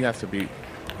 you have to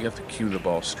cue the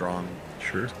ball strong.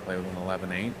 Sure. To play with an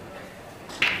 11-8.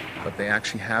 But they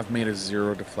actually have made a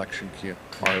zero deflection cue,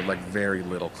 or like very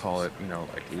little, call it,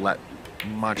 like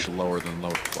much lower than low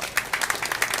deflect.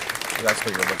 So that's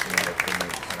what you're looking at when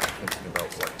you're kind of thinking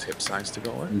about what tip size to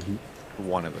go with. Mm-hmm.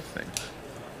 One of the things.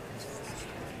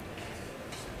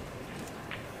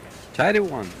 Tied at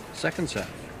 1, second set.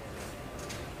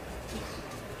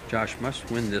 Josh must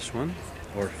win this one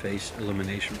or face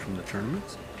elimination from the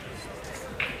tournament,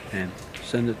 and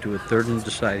send it to a third and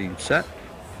deciding set.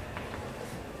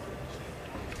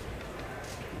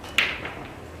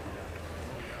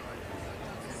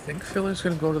 I think Filler's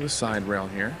going to go to the side rail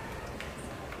here.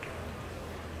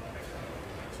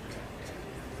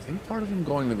 I think part of him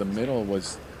going to the middle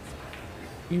was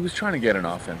he was trying to get an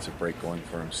offensive break going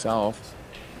for himself,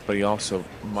 but he also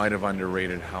might have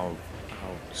underrated how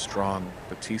strong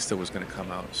BAUTISTA was going to come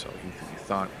out. So he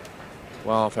thought,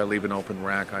 well, if I leave an open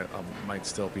rack, I might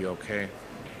still be okay.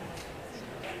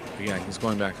 But yeah, he's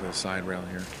going back to the side rail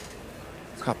here,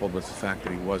 coupled with the fact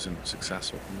that he wasn't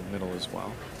successful from the middle as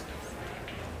well.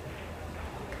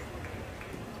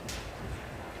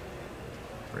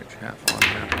 Bridge half on,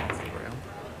 half off the rail.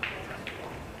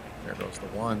 There goes the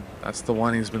one. That's the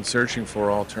one he's been searching for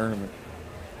all tournament.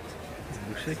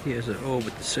 Looks like he has an O,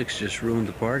 but the 6 just ruined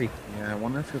the party. Yeah, I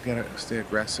wonder if he'll stay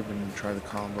aggressive and try the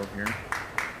combo here.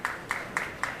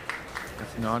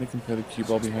 If not, he can play the cue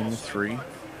ball behind the 3.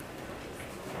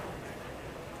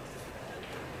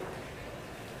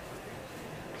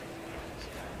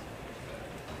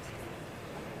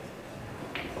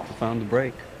 Found the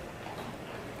break.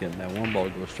 Getting that one ball to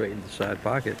go straight into the side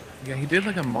pocket. Yeah, he did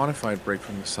like a modified break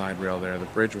from the side rail there. The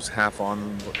bridge was half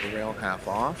on the rail, half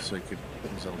off, so he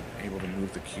was able to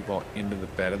move the cue ball into the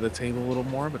bed of the table a little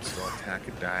more, but still attack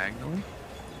it diagonally.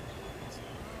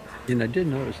 And I did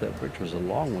notice that bridge was a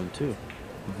long one too.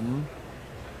 Mm-hmm.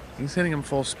 He's hitting him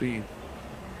full speed.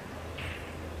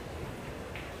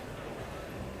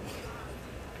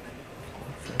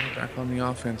 Back on the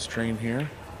offense train here.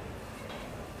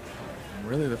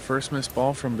 Really the first missed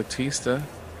ball from BAUTISTA.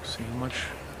 See how much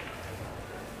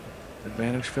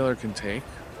advantage Filler can take.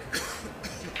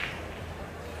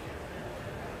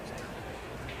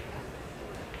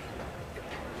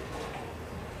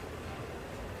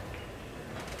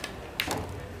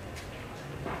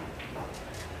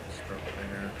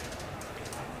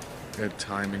 Good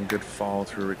timing, good follow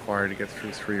through required to get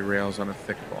through 3 rails on a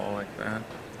thick ball like that.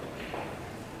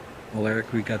 Well,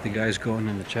 Eric, we got the guys going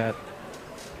in the chat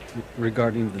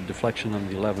regarding the deflection on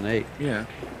the 11-8. Yeah.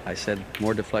 I said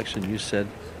more deflection, you said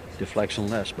deflection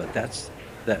less, but that's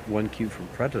that one cue from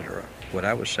Predator. What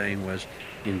I was saying was,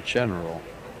 in general,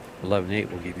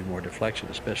 11-8 will give you more deflection,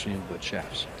 especially in wood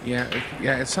shafts. Yeah,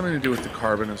 it's something to do with the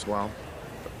carbon as well.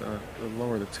 But the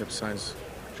lower the tip size,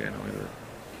 generally,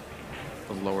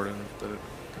 the lower that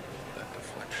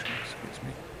deflection, excuse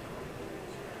me.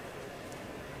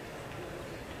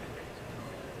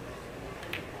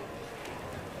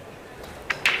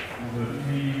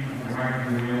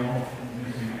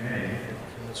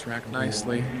 Let's rack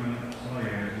nicely.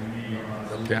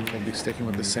 They'll definitely be sticking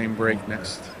with the same break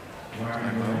next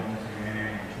time out.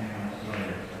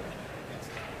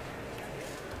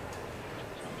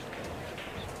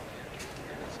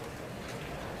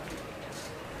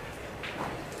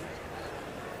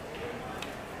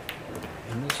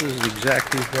 And this is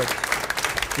exactly what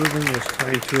Ruben was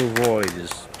trying to avoid,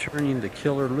 is turning the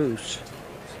killer loose.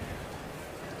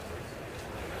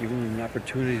 Giving him an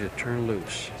opportunity to turn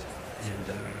loose.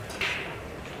 And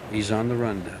he's on the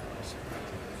run now.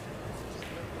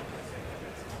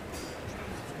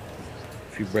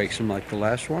 If he breaks him like the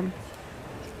last one,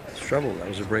 that's trouble. That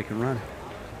was a break and run.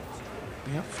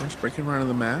 Yep, first break and run of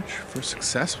the match. First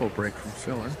successful break from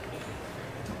Filler.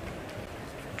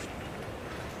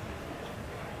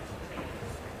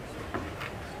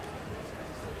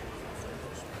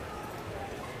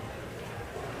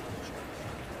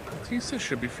 BAUTISTA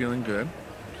should be feeling good.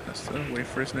 Has to wait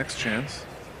for his next chance.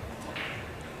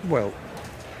 Well,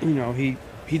 you know, he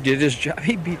did his job.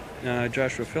 He beat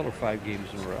Joshua Filler 5 games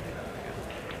in a row.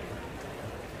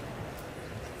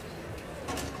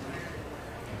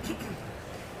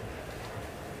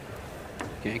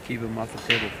 Can't keep him off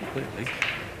the table completely.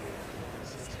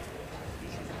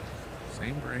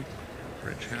 Same break.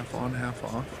 Bridge half on, half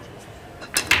off.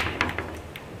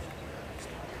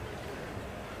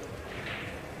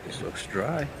 This looks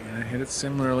dry. Yeah, hit it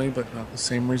similarly, but not the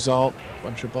same result.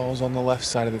 Bunch of balls on the left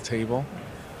side of the table.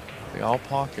 They all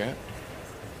pocket.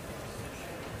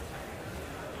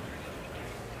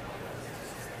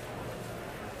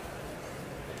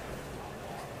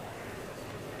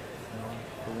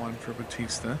 The one for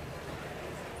BAUTISTA.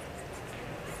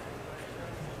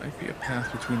 Might be a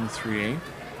path between the 3-8.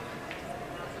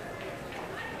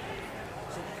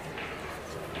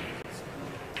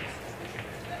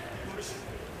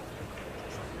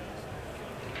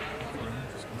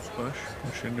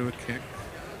 Push into a kick.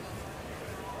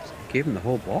 Gave him the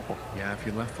whole ball. Yeah, if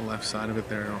you left the left side of it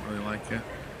there, I don't really like it.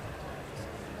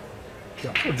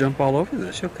 He'll jump all over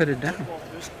this. He'll cut it down.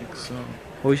 I think so.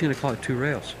 Oh, he's going to call it 2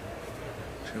 rails.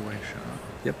 Two-way shot.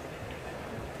 Yep.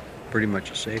 Pretty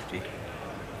much a safety.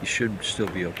 He should still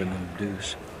be open on the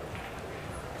deuce.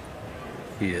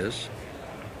 He is.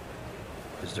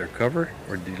 Is there cover,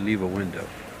 or did he leave a window?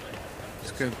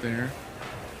 It's good there.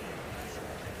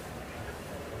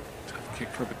 Tough kick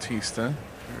for Bautista.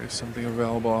 There is something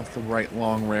available off the right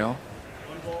long rail.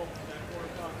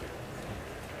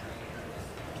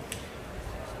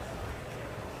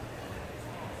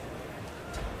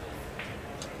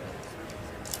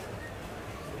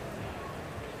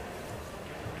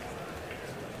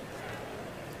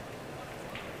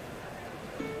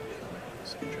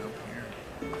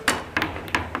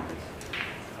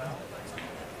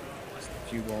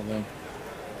 Cue ball though.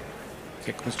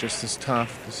 Kick was just as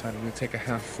tough. Decided to take a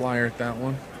half flyer at that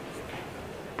one.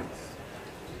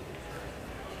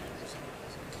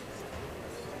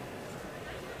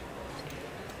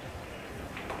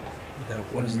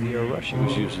 That was the rush he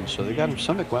was using. So they got him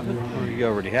some equipment, or he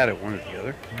already had it, one or the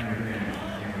other.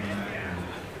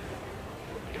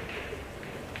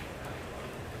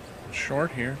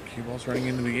 Short here. Cue ball's running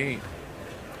into the 8.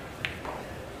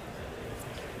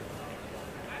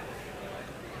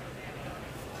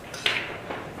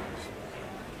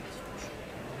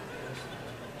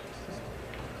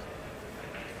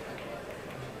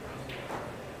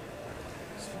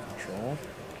 Control.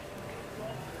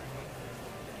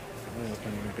 Really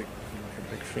looking like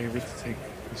a big favorite to take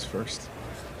his first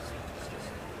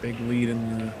big lead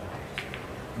in the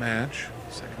match.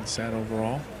 Second set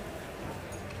overall.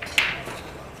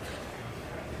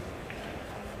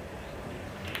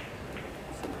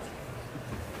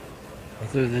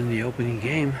 Other than the opening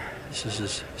game, this is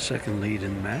his second lead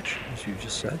in the match, as you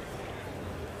just said.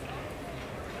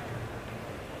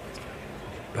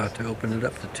 About to open it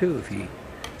up to 2 if he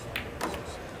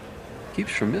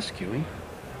keeps from miscuing.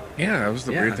 Yeah, that was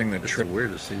the weird thing that tripped. tripped. The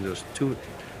weirdest thing. Those 2,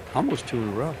 almost 2 in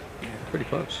a row. Yeah. Pretty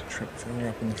close. Tripped Filler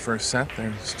up in the first set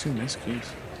there. It's 2 miscues.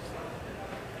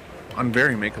 On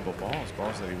very makeable balls.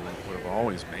 Balls that he would have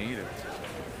always made.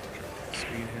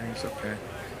 Speed here, he's okay.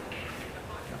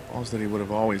 Balls that he would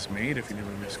have always made if he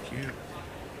never miscued.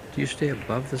 Do you stay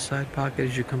above the side pocket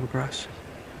as you come across?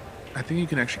 I think you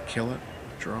can actually kill it.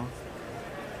 Draw.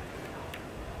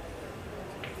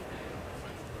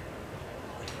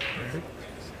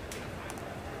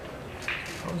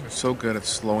 They're so good at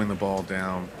slowing the ball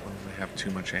down when they have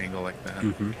too much angle like that.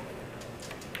 Mm-hmm.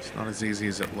 It's not as easy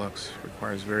as it looks.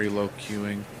 Requires very low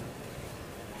cueing.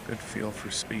 Good feel for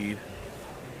speed.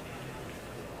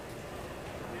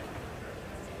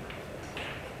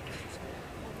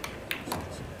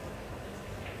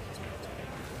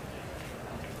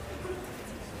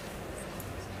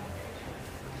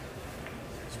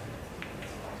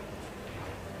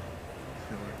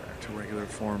 Back to regular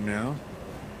form now.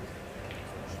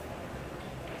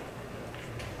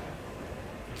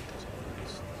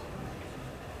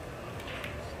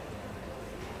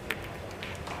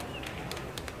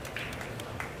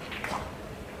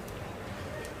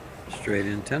 Straight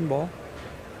in 10 ball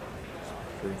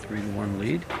for a 3-1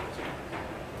 lead.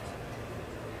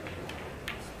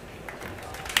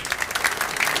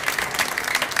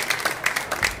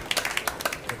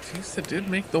 Bautista did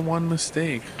make the one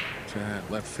mistake to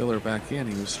let Filler back in.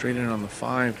 He was straight in on the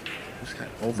 5. Just had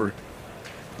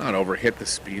not overhit the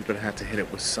speed, but had to hit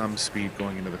it with some speed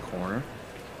going into the corner.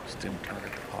 Just didn't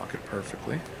target the pocket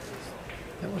perfectly.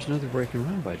 That was another break and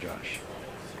run by Josh.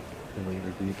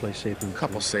 Did he play safe? A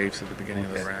couple saves at the beginning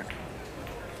of the rack.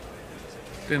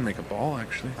 Didn't make a ball,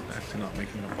 actually. Back to not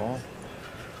making a ball.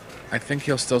 I think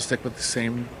he'll still stick with the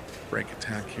same break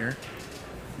attack here.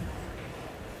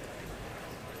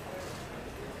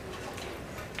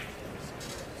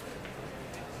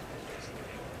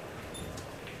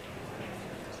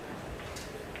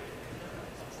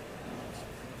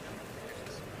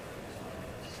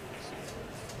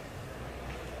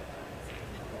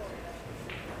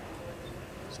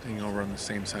 Staying over on the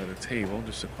same side of the table,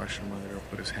 just a question whether he'll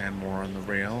put his hand more on the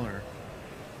rail or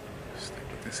stick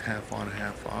with this half on,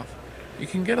 half off. You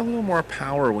can get a little more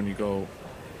power when you go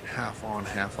half on,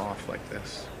 half off like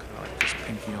this. Kind of like just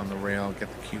pinky on the rail, get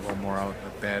the cue ball more out in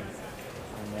the bed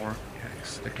or more. Yeah, he's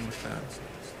sticking with that.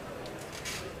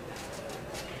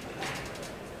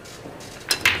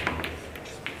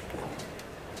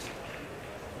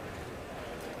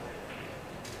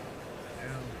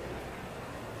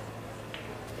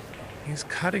 He's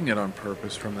cutting it on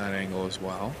purpose from that angle as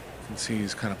well. You can see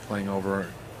he's kind of playing over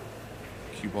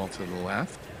cue ball to the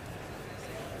left.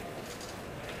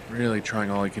 Really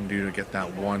trying all he can do to get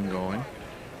that one going.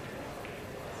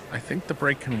 I think the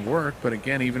break can work, but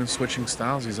again, even in switching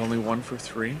styles, he's only 1 for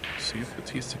 3. See if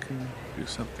Bautista can do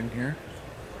something here.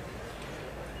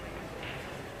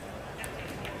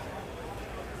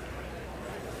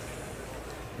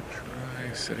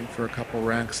 Try sitting for a couple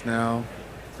racks now.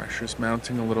 Pressure's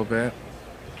mounting a little bit.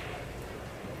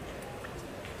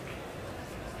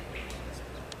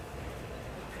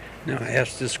 Now I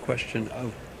asked this question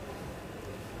of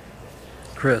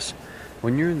Chris.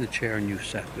 When you're in the chair and you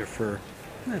sat there for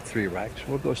 3 racks,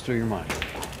 what goes through your mind?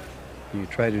 Do you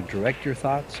try to direct your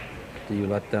thoughts? Do you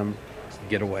let them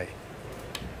get away?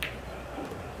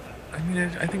 I mean,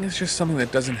 I think it's just something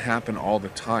that doesn't happen all the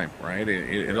time, right?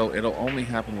 It'll only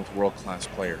happen with world-class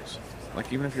players.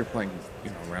 Like, even if you're playing, you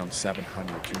know, around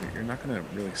 700, you're not going to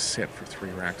really sit for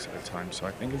 3 racks at a time. So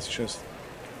I think it's just,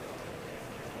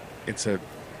 it's a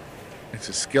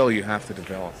skill you have to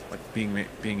develop, like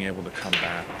being able to come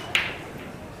back.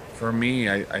 For me,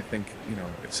 I think, you know,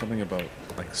 it's something about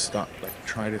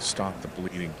try to stop the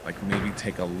bleeding. Like, maybe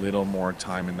take a little more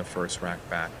time in the first rack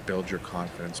back, build your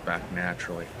confidence back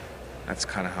naturally. That's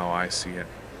kind of how I see it.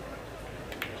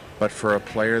 But for a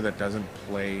player that doesn't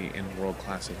play in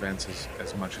world-class events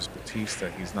as much as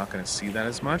Bautista, he's not going to see that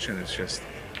as much, and it's just,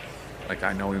 like,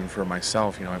 I know even for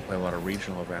myself, you know, I play a lot of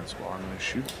regional events. Well, I'm going to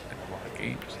shoot in a lot of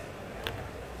games.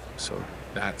 So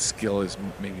that skill is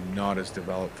maybe not as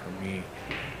developed for me.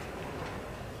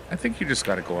 I think you just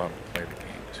got to go out and play the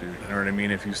game too. You know what I mean?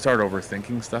 If you start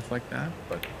overthinking stuff like that,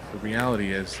 but the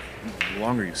reality is, the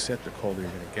longer you sit, the colder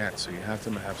you're going to get. So you have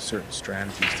to have certain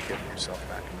strategies to get yourself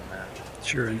back in the match.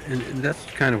 Sure, and that's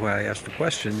kind of why I asked the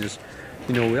question is,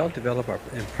 you know, we all develop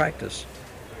and practice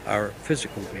our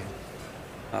physical game,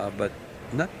 but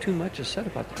not too much is said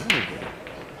about the mental game.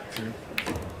 Sure.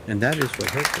 And that is what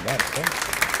hurts a lot of players.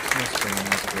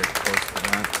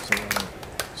 So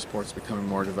sports becoming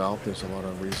more developed. There's a lot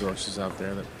of resources out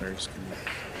there that players can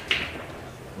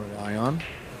rely on.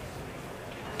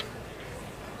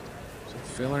 So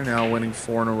Filler now winning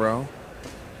 4 in a row.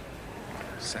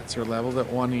 Sets are leveled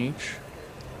at 1 each.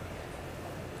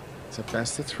 It's a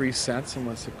best of 3 sets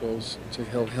unless it goes to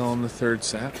Hill in the 3rd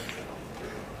set.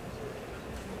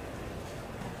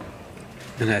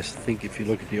 And I think if you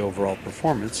look at the overall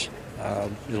performance,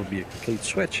 it'll be a complete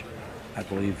switch. I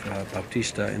believe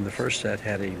Bautista in the first set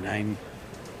had a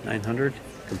 900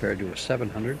 compared to a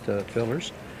 700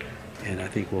 Fillers, and I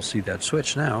think we'll see that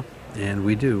switch now, and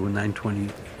we do.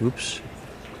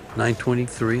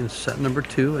 923 in set number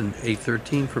 2 and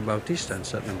 813 for Bautista in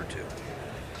set number 2.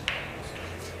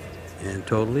 And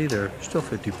totally, they're still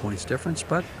 50 points difference,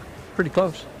 but pretty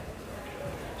close.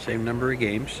 Same number of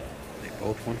games. They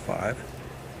both won 5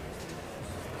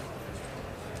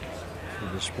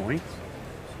 at this point.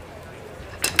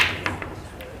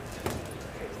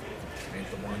 Made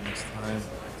the 1 this time.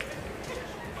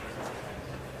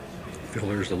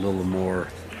 Filler's a little more,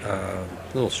 a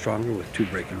little stronger with 2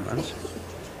 breaking runs.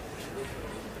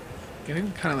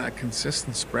 Getting kind of that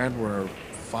consistent spread where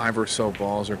 5 or so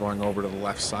balls are going over to the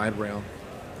left side rail.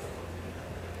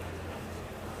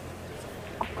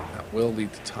 That will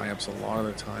lead to tie-ups a lot of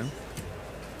the time.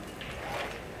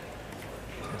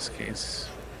 In this case,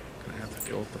 gonna have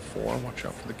to go with the 4. Watch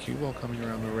out for the cue ball coming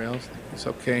around the rails. It's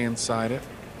okay inside it.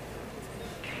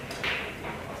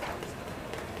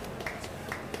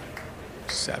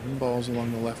 7 balls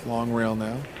along the left long rail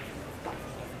now.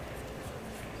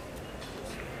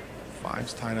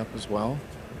 5's tied up as well.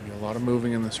 There'll be a lot of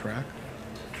moving in this rack.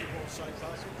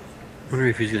 I wonder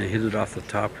if he's going to hit it off the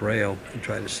top rail and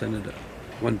try to send it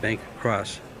 1 bank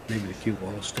across. Maybe the cue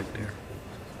ball will stick there.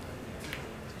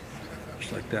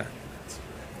 Just like that.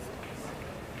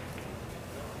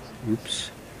 Oops.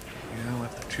 Yeah,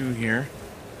 left the 2 here.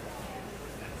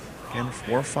 Again,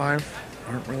 4 or 5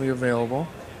 aren't really available.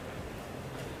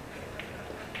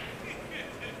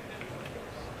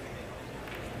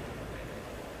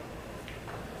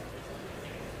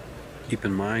 Keep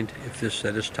in mind, if this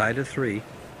set is tied at 3,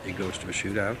 it goes to a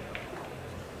shootout.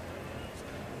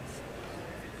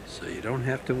 So you don't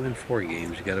have to win 4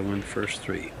 games, you got to win the first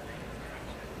 3.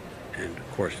 And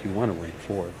of course, you want to win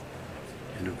 4th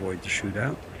and avoid the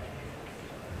shootout.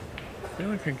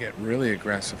 Filler can get really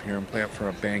aggressive here and play up for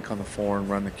a bank on the 4 and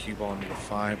run the cue ball into the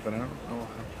 5, but I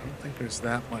don't think there's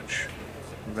that much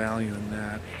value in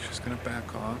that. He's just going to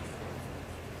back off.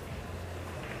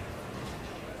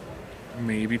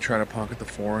 Maybe try to pocket the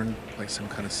 4 and play some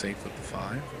kind of safe with the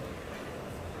 5.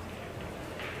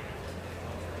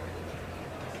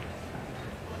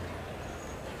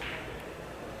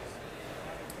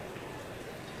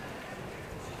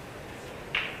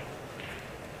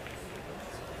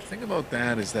 The thing about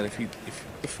that is that if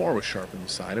the 4 was sharp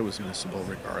inside, it was missable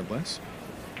regardless.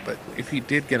 But if he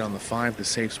did get on the 5, the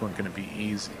safes weren't going to be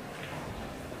easy.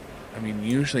 I mean,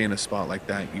 usually in a spot like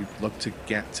that, you look to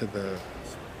get to the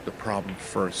problem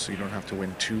first, so you don't have to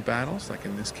win 2 battles. Like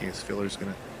in this case, Filler's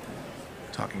going to,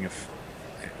 talking of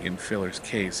in Filler's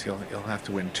case, he'll have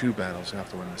to win 2 battles. He'll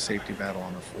have to win the safety battle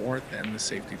on the 4, then the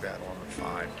safety battle on the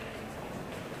 5.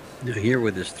 Now here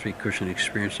with his 3 cushion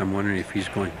experience, I'm wondering if he's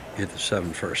going to hit the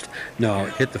 7 first. No,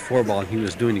 hit the 4 ball, and he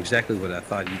was doing exactly what I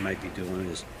thought he might be doing,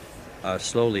 is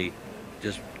slowly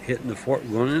just hitting the 4,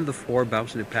 going into the 4,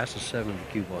 bouncing it past the 7,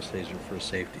 the cue ball stays there for a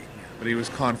safety. But he was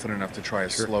confident enough to try a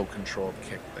slow, controlled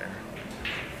kick there.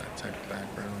 That type of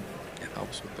background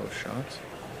helps with those shots.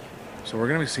 So we're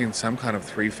going to be seeing some kind of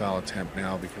 3-foul attempt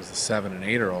now because the 7 and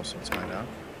 8 are also tied up.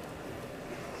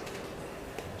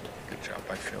 Good job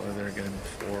by Filler there, getting the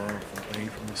 4 away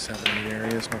from the 7-8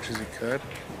 area as much as he could.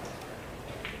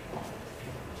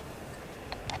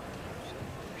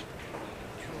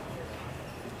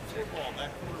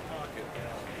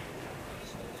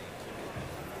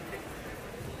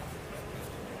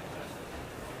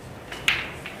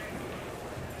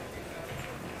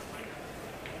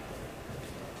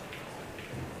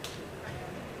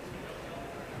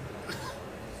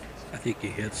 I think he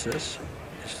hits this.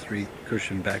 His 3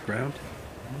 cushion background.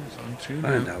 He's on 2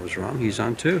 And now. I was wrong. He's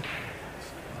on 2.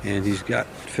 And he's got,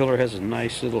 Filler has a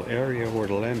nice little area where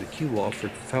to land the cue ball for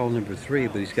foul number 3,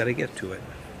 but he's got to get to it.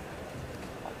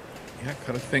 Yeah,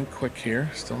 gotta think quick here.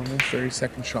 Still in the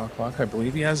 30-second shot clock. I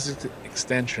believe he has his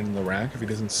extension in the rack if he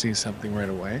doesn't see something right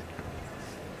away.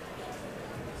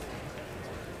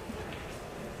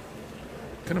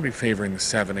 Gonna be favoring the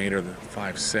 7-8 or the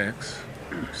 5-6.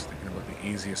 Just thinking about the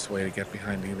easiest way to get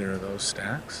behind either of those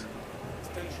stacks.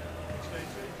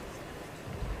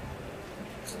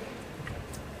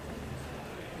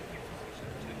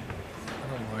 I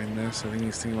don't mind this. I think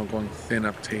he's thinking about going thin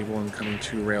up table and coming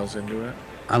 2 rails into it.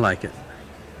 I like it.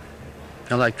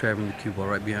 I like traveling the cue ball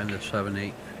right behind the 7-8. I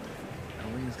don't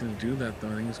think he's going to do that, though.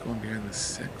 I think he's going behind the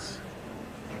 6.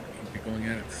 He'd be going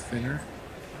at it thinner.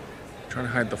 Trying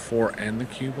to hide the 4 and the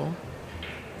cue ball.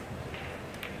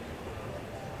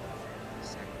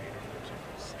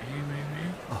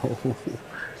 Maybe. Oh,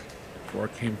 4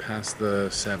 came past the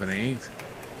 7-8.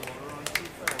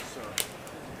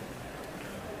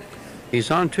 he's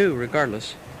on 2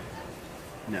 regardless.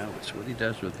 Now it's what he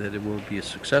does with it. It will be a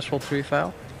successful 3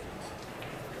 foul.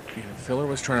 Yeah, Filler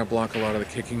was trying to block a lot of the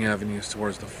kicking avenues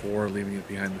towards the 4, leaving it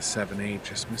behind the 7-8.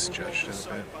 Just misjudged it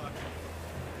a bit.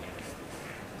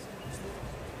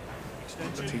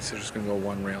 Bautista's just going to go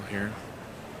 1 rail here.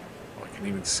 Oh, I can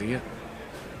even see it.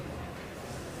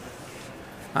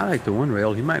 I like the 1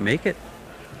 rail. He might make it.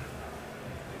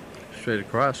 Straight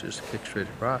across, just kick straight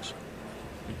across.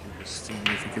 You can just see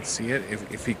if he could see it.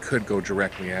 If he could go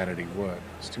directly at it, he would.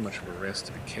 It's too much of a risk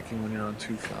to be kicking when you're on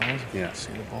 2 fouls. If you can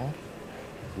see the ball.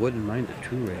 Wouldn't mind a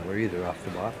 2 railer either off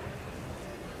the bottom.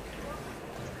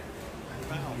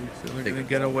 They're going to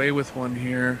get away with 1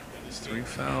 here. It's 3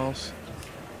 fouls.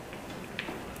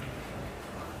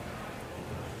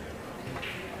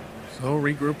 So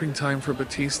regrouping time for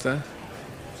Bautista.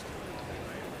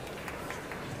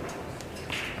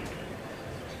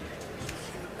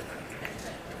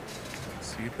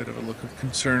 See a bit of a look of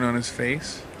concern on his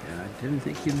face. Yeah, I didn't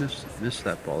think he missed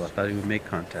that ball. I thought he would make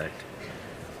contact.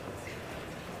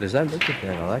 But as I look at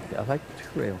that, I like the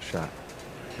 2 rail shot.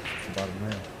 The bottom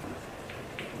rail.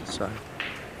 The side.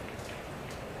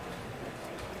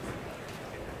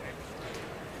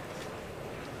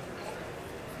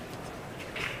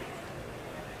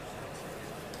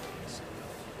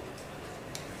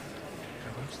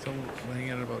 Still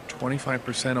laying at about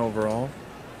 25% overall.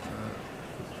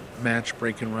 Match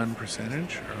break and run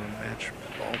percentage, or match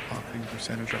ball pocketing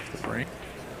percentage off the break.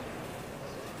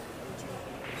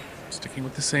 Sticking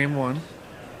with the same one.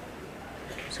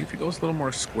 See if he goes a little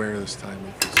more square this time.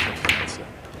 If he still gets it.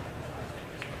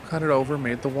 Cut it over,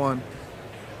 made the 1.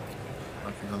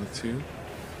 Nothing on the 2.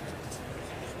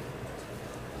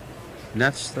 And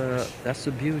that's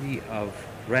the beauty of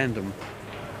random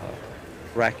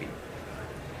racking.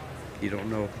 You don't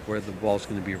know where the ball's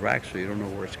going to be racked, so you don't know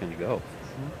where it's going to go.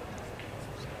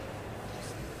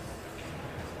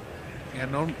 Yeah,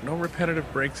 no repetitive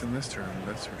breaks in this tournament,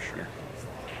 that's for sure.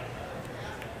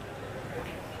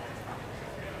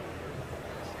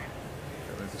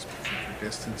 Just pushing for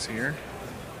distance here.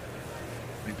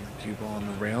 Making the cue ball on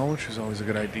the rail, which is always a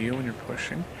good idea when you're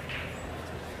pushing.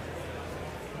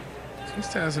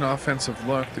 Bautista has an offensive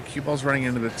look. The cue ball's running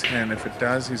into the 10. If it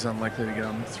does, he's unlikely to get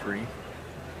on the 3.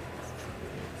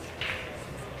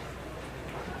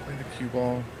 Play the cue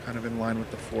ball kind of in line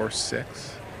with the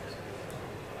 4-6.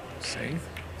 Safe.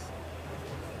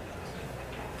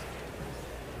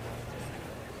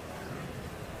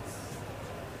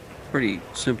 Pretty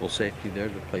simple safety there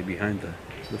to play behind the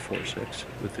 4-6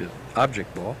 with the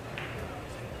object ball.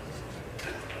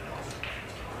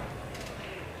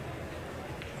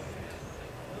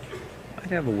 Might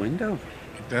have a window.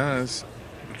 It does.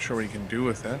 Not sure what you can do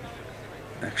with it.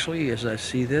 Actually, as I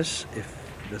see this, if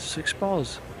the 6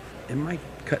 balls, it might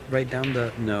cut right down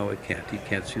the... No, it can't. You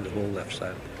can't see the whole left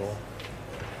side of the ball.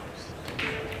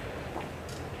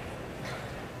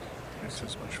 There's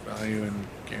as much value in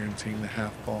guaranteeing the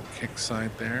half ball kick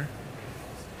side there.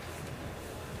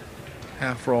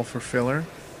 Half roll for filler.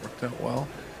 Worked out well.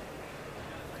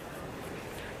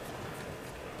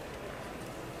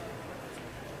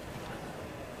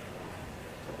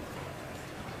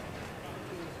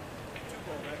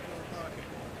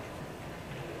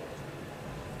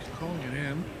 Calling it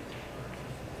in.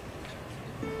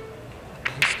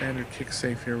 Standard kick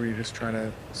safe here where you just try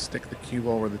to stick the cue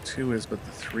ball where the 2 is, but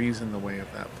the 3's in the way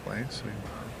of that play. So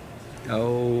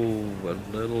Oh, a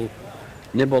little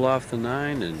nibble off the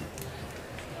 9 and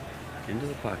into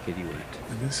the pocket he went.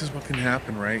 and this is what can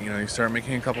happen, right? You know, you start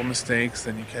making a couple mistakes,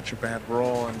 then you catch a bad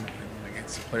roll, and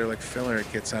against a player like Filler,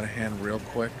 it gets out of hand real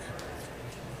quick.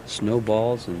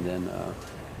 Snowballs, and then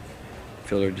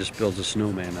Filler just builds a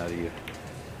snowman out of you.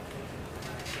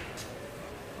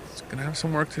 Gonna have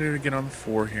some work to do to get on the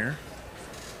 4 here.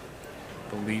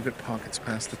 Believe it pockets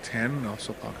past the 10 and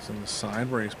also pockets on the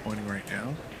side where he's pointing right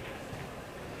now.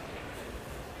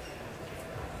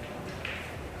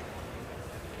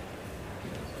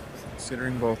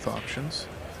 Considering both options.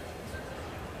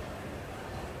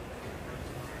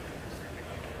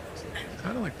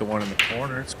 Kind of like the one in the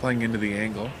corner. It's playing into the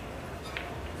angle.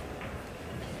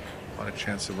 A lot of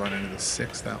chance to run into the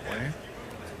 6 that way.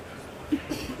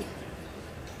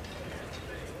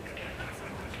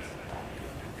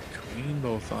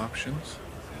 Both options.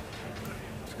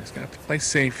 So he's gonna have to play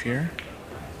safe here.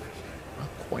 Not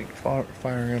quite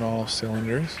firing at all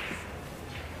cylinders,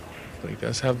 but he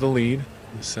does have the lead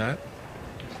in the set.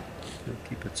 He'll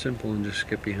keep it simple and just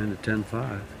skip behind the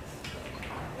 10-5.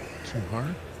 Too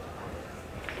hard.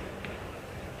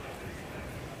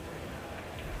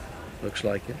 Looks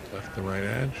like it. Left the right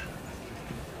edge.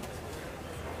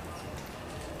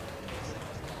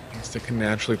 Stick can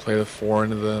naturally play the 4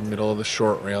 into the middle of the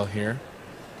short rail here.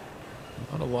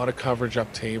 Not a lot of coverage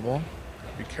up table.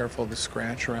 Be careful of the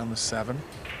scratch around the 7.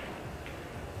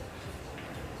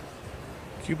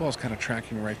 Cue ball's kind of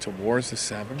tracking right towards the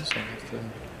 7, so I have to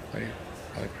play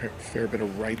probably a fair bit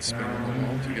of right spin on the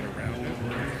ball to get around it.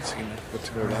 Can't see enough foot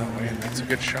to go that way, and that's a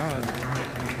good shot.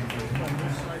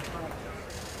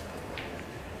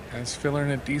 Has Filler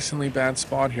in a decently bad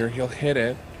spot here. He'll hit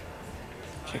it.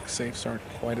 Kick safes aren't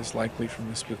quite as likely from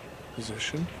this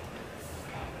position.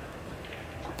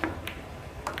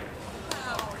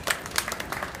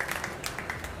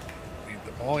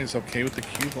 The ball is okay with the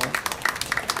cue ball.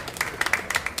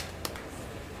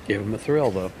 Gave him a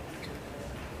thrill, though.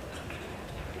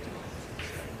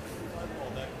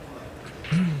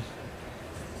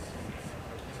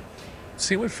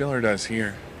 See what Filler does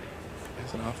here.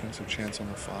 Has an offensive chance on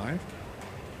the 5.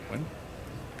 Went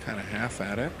kind of half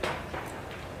at it.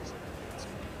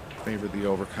 Favored the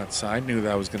overcut side. Knew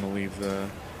that was going to leave the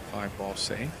 5 ball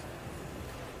safe.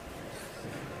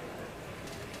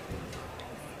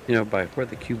 You know, by where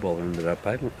the cue ball ended up,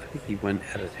 I think he went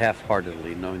at it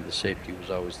half-heartedly, knowing the safety was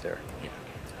always there. Yeah.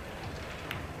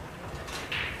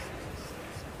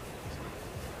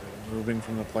 Moving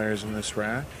from the players in this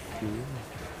rack.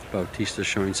 Bautista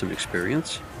showing some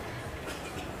experience.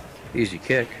 Easy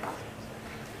kick.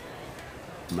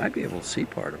 Might be able to see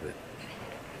part of it.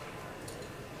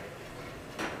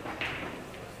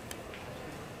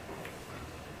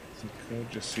 You could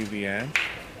just see the edge.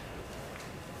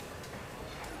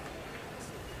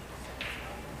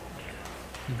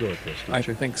 You go with this, don't I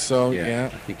you? think so, yeah.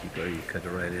 I think you cut it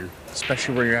right in.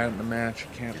 Especially where you're at in the match. You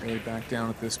can't really back down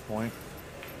at this point.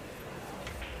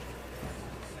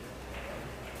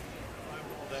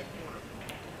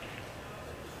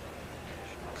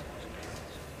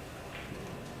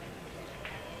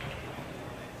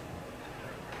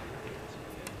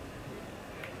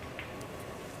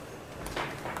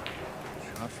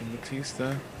 Shot from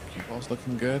Bautista. Cue ball's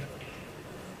looking good.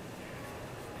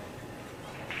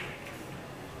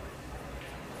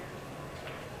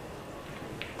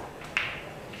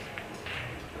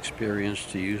 Experience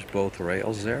to use both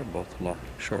rails there, both long,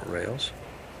 short rails.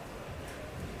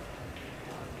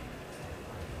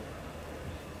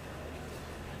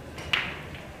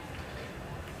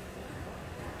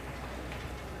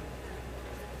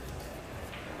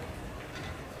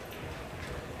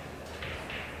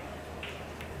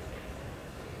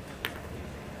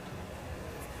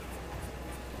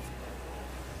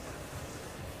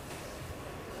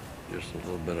 Just a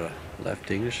little bit of left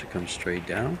English to come straight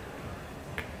down.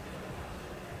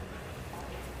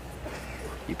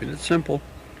 Keeping it simple.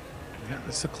 Yeah,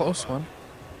 this is a close one.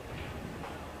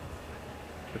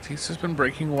 Bautista's been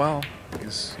breaking well.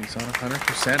 He's on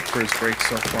 100% for his break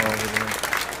so far over the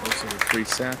course of the 3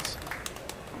 sets.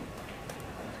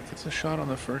 If he gets a shot on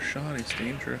the first shot, he's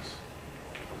dangerous.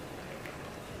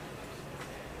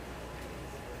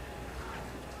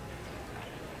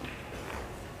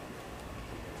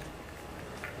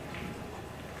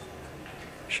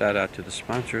 Shout out to the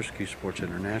sponsors, Q Sports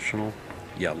International,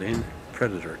 Yalin,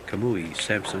 Predator, Kamui,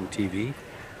 Samsung TV,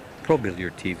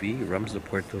 ProBilliardTV, Rums de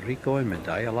Puerto Rico, and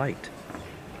Medalla Light.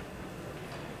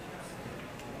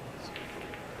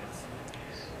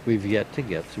 We've yet to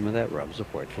get some of that Rums de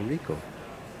Puerto Rico.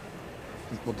 I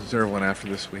think we'll deserve one after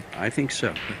this week. I think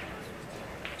so.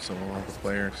 So will all the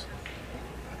players.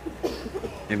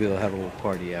 Maybe they'll have a little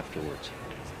party afterwards.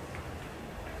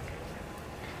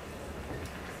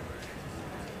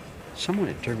 Someone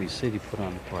at Derby City put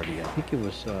on a party. I think it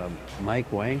was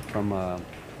Mike Wang from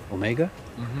Omega.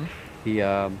 Mm-hmm. He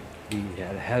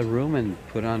had a room and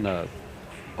put on a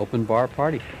open bar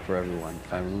party for everyone,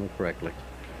 if I remember correctly.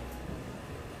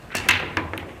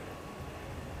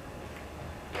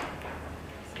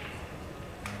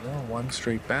 Well, one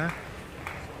straight back.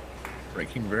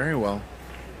 Breaking very well.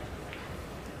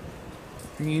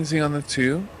 Looking easy on the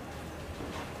 2.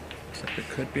 Except there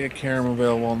could be a carom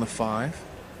available on the 5.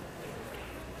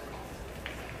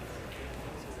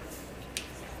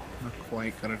 Not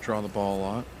quite. Got to draw the ball a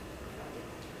lot.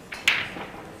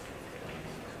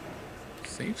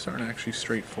 Safes aren't actually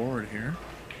straightforward here.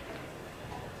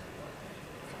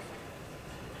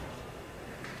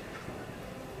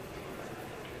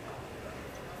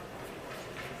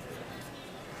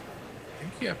 I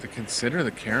think you have to consider the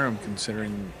carom,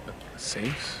 considering the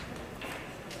safes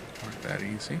aren't that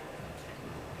easy.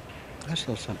 I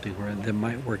saw something where that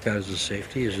might work out as a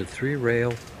safety. Is a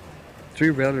three-railer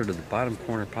to the bottom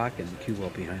corner pocket and cue ball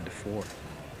behind the 4.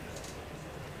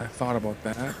 I thought about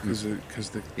that because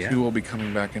the 2 will be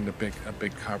coming back into a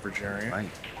big coverage area. Right.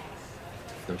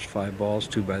 Those 5 balls,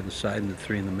 2 by the side and the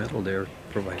 3 in the middle there,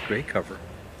 provide great cover.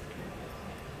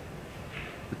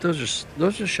 But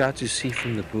those are shots you see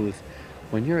from the booth.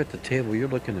 When you're at the table, you're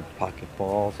looking at pocket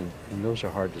balls, and those are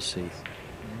hard to see.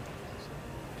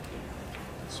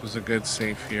 This was a good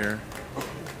safe here.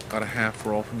 Got a half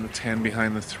roll from the 10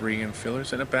 behind the 3, and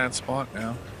Filler's in a bad spot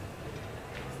now.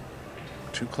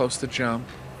 Too close to jump.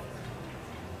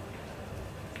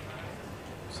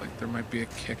 Looks like there might be a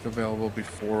kick available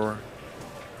between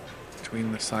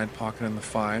the side pocket and the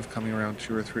 5, coming around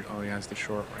 2 or 3. Oh, he has the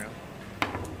short rail.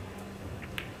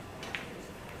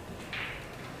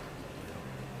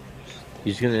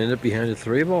 He's going to end up behind the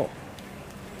 3 ball.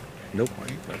 Nope.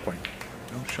 Not quite.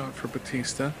 No shot for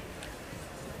Bautista.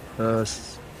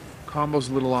 Combo's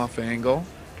a little off angle.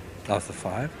 Off the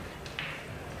 5.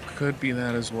 Could be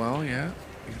that as well, yeah.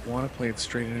 You'd want to play it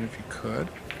straight in if you could.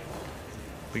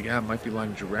 But yeah, it might be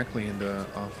lined directly into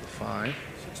off the 5.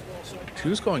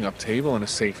 2's going up table in a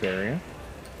safe area.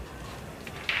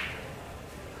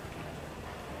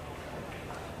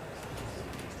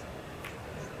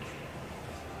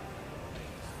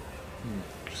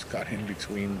 Just got in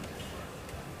between.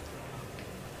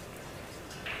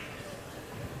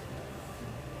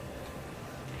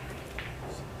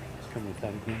 Come with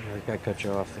that again. I cut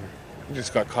you off there.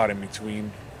 Just got caught in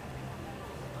between.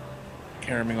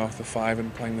 Caroming off the 5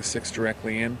 and playing the 6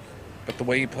 directly in. But the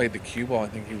way he played the cue ball, I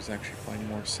think he was actually playing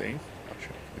more safe. Watch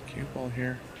out for the cue ball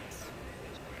here.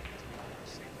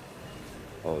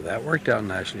 Oh, that worked out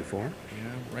nicely for him.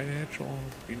 Yeah, right edge will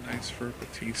be nice for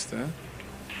Bautista.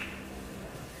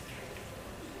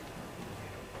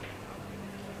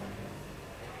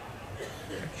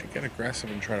 Actually get aggressive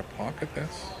and try to pocket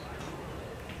this.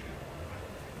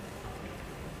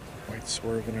 Quite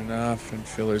swerving enough, and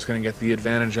Filler's going to get the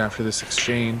advantage after this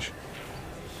exchange.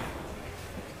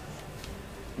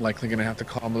 Likely going to have to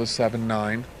combo the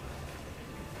 7-9.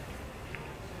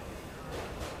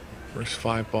 First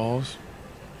 5 balls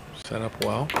set up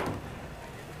well.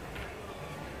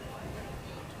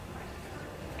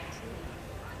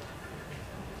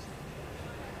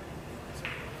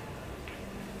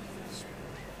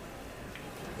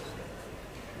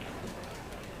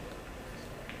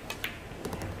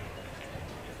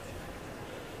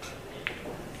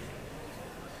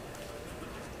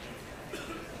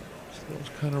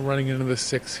 Kind of running into the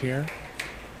 6 here.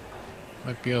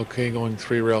 Might be okay going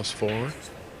 3 rails forward.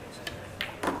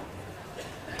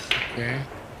 Okay.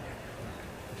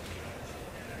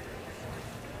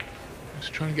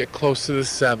 Just trying to get close to the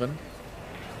 7.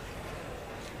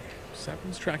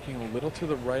 Seven's tracking a little to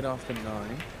the right off the 9.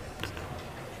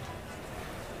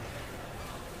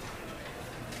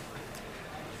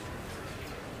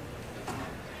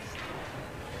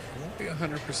 Won't be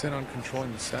 100% on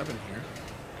controlling the 7 here.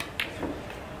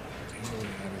 He's going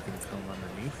to come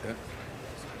underneath it.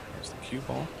 There's the cue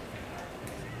ball.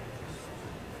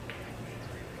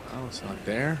 Oh, it's not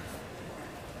there.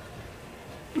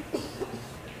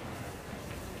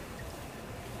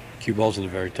 Cue ball's in a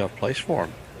very tough place for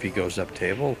him. If he goes up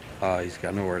table, he's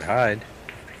got nowhere to hide.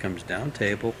 If he comes down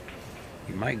table,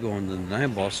 he might go into the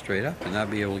 9 ball straight up and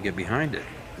not be able to get behind it,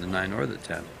 the 9 or the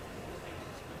 10.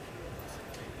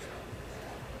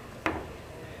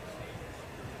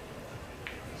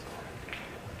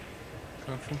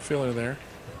 From Filler there.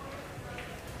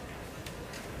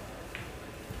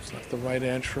 Just left the right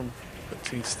edge from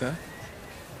BAUTISTA.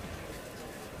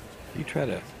 You try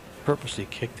to purposely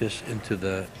kick this into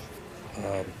the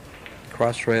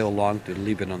cross rail along to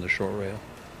leave it on the short rail.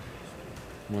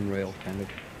 One rail kind of.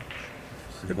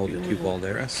 Hold the cue ball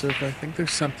there. Aggressive. I think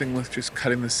there's something with just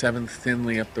cutting the 7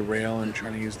 thinly up the rail and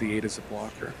trying to use the 8 as a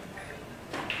blocker.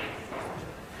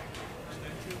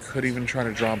 Could even try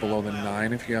to draw below the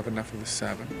 9 if you have enough of the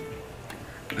 7.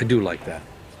 I do like that.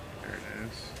 There it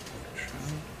is. Good shot.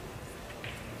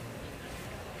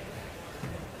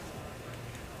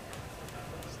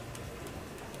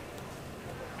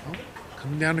 Well,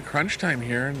 coming down to crunch time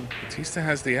here, and BAUTISTA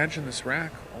has the edge in this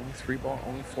rack. Only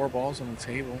 4 balls on the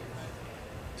table.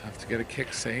 Tough to get a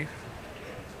kick safe.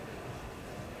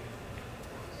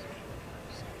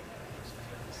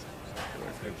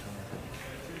 Big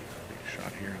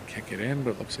shot here and kick it in,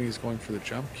 but it looks like he's going for the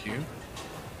jump cue.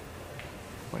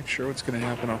 Quite sure what's going to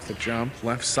happen off the jump.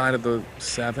 Left side of the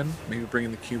 7, maybe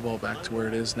bringing the cue ball back to where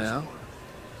it is now.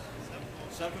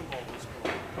 7 ball was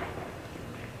scored.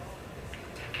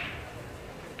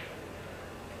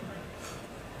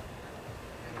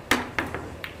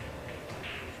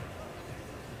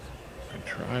 Good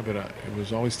try, but it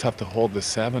was always tough to hold the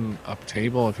 7 up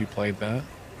table if he played that.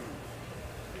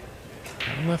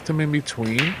 Kind of left him in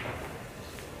between.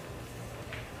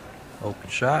 Open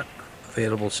shot,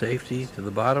 available safety to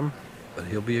the bottom, but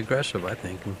he'll be aggressive, I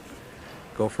think, and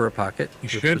go for a pocket. He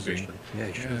should be. Yeah,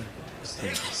 he should.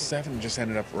 Yeah. 7 just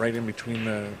ended up right in between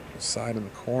the side and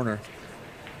the corner.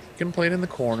 You can play it in the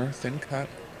corner, thin cut.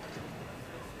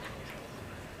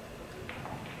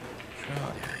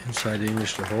 Shot. Inside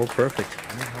English to hold, perfect.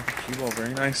 Yeah, held the cue ball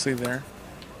very nicely there.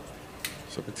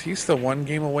 So BAUTISTA 1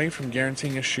 game away from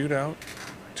guaranteeing a shootout.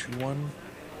 2-1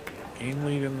 game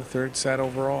lead in the 3rd set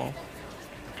overall.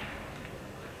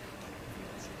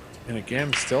 And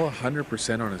again, still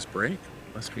 100% on his break.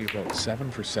 Must be about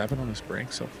 7 for 7 on his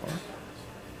break so far.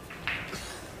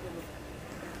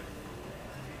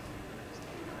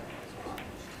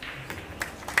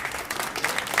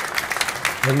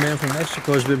 Young man from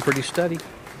Mexico has been pretty steady.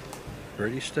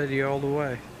 Pretty steady all the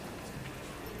way.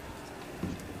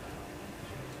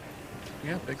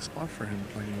 Yeah, big spot for him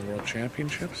playing the World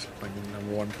Championships. Playing the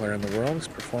 #1 player in the world. He's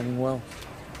performing well.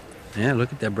 Yeah,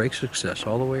 look at that break success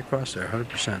all the way across there,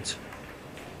 100%.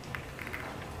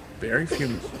 Very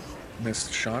few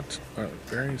missed shots,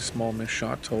 very small missed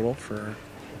shot total for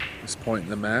this point in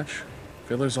the match.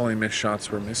 Filler's only missed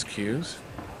shots were miscues.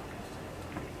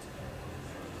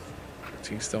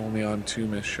 BAUTISTA only on 2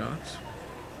 missed shots.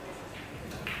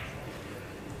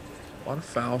 A lot of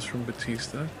fouls from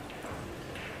BAUTISTA.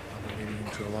 Leading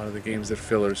into a lot of the games that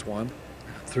Filler's won.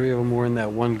 3 of them were in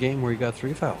that one game where he got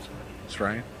 3 fouls. That's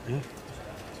right. Yeah.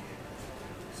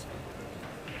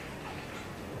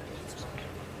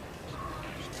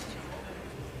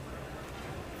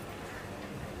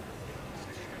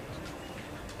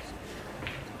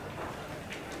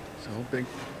 So big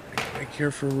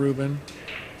here for Ruben.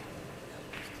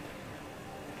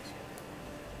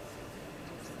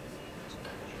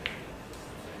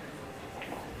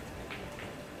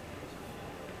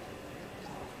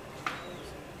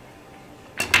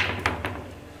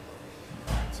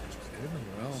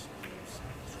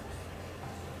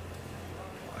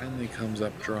 Finally comes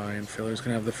up dry, and Filler's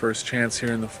gonna have the first chance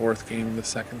here in the 4th game of the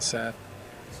 2nd set.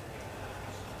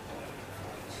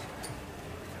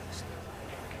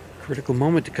 Critical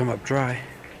moment to come up dry.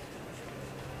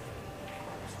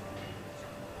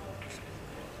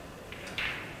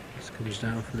 This comes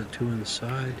down for the 2 on the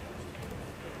side.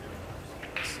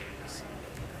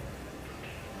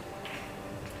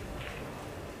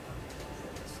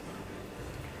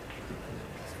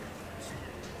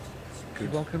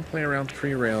 Good ball can play around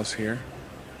 3 rails here,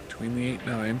 between the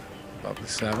 8-9, above the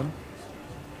 7,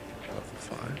 above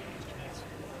the 5.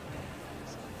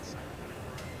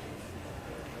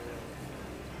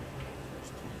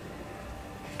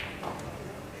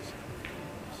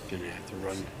 Gonna have to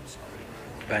run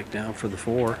back down for the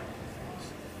 4.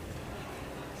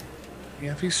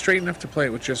 Yeah, if he's straight enough to play it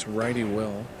with just right, he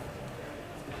will.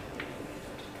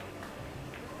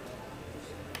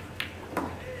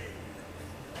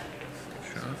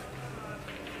 Shot.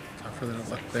 Tougher than it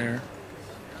looked there.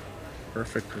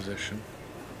 Perfect position.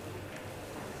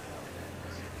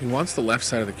 He wants the left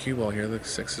side of the cue ball here. The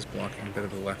 6 is blocking a bit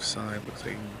of the left side. Looks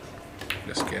like he can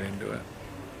just get into it.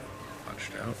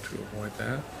 Punched out to avoid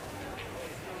that.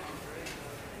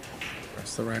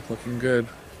 Rest of the rack looking good.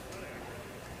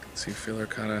 See Filler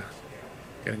kind of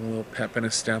getting a little pep in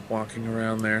his step, walking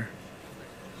around there,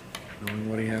 knowing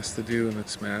what he has to do in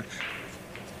this match.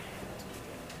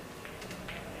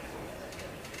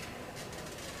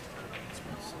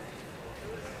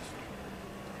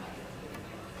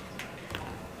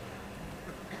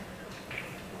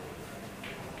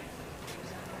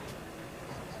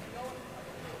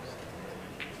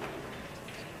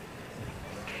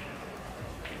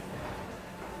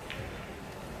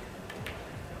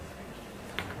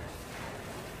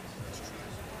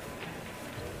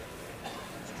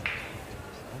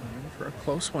 For a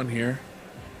close one here.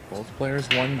 Both players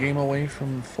one game away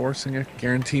from forcing a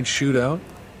guaranteed shootout.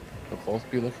 They'll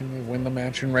both be looking to win the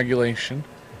match in regulation.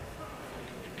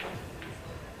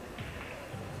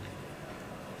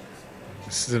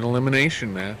 This is an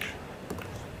elimination match.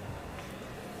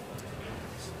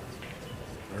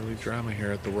 Early drama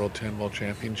here at the World 10 Ball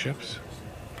Championships.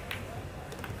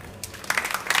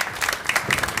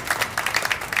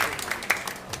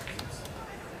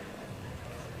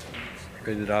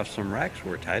 Traded off some racks.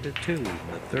 We're tied at 2 in the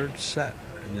 3rd set.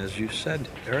 And as you said,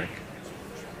 Eric,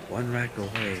 1 rack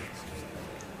away.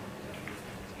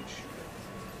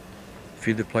 If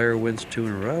either player wins 2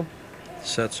 in a row, the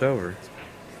set's over.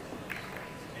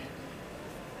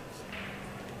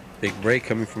 Big break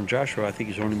coming from Joshua. I think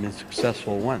he's only been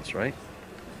successful once, right?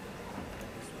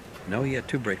 No, he had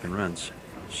 2 breaking runs.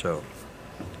 So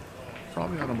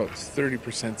Probably on about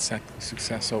 30%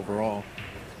 success overall.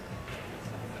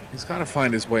 He's got to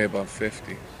find his way above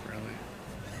 50, really.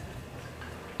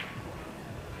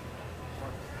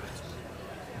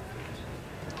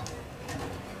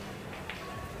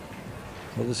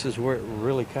 Well, this is where it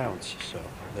really counts. So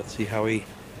let's see how he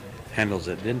handles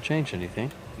it. Didn't change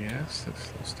anything. Yes,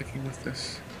 still sticking with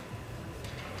this.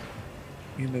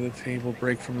 Into the table,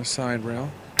 break from the side rail.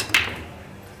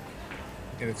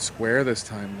 Get it square this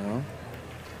time, though.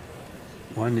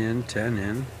 1 in, 10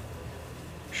 in.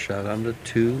 Shot under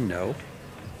 2, no.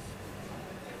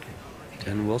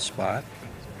 10 will spot.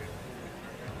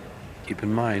 Keep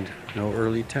in mind, no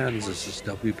early 10s. This is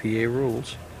WPA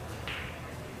rules.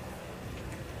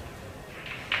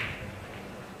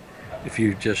 If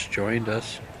you just joined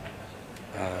us,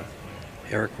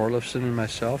 Eric Horlifson and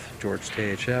myself, George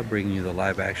Teacha, bringing you the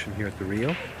live action here at the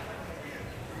Rio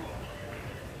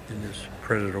in this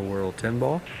Predator World 10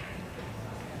 Ball.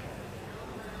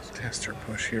 Tester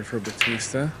push here for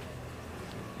Bautista.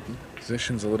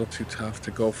 Position's a little too tough to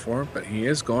go for it, but he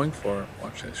is going for it.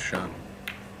 Watch this shot.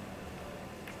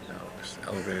 No, just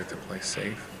elevated to play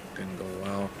safe. Didn't go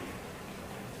well.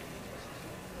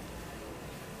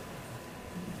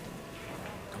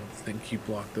 Don't think he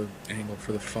blocked the angle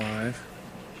for the 5.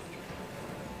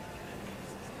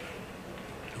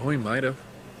 Oh, he might have.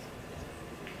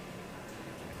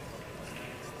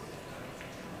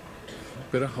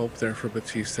 Bit of hope there for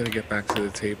Bautista to get back to the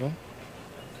table.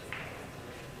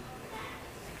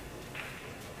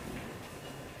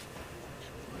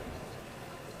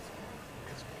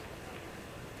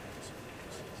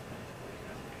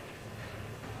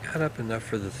 Got up enough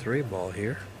for the 3 ball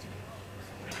here.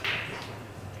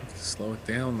 Slow it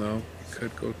down though.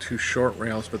 Could go 2 short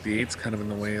rails, but the 8's kind of in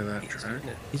the way of that track.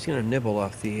 He's going to nibble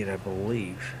off the 8, I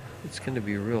believe. It's going to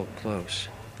be real close.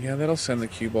 Yeah, that'll send the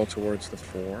cue ball towards the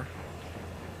 4.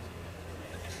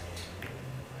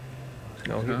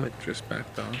 No, he went, just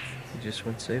backed off. he just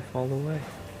went safe all the way.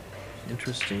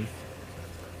 Interesting.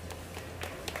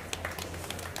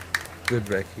 Good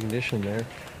recognition there.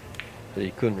 But he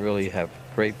couldn't really have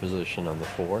great position on the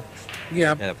 4.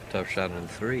 Yeah, Have a tough shot on the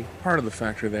 3. part of the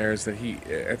factor there is that he,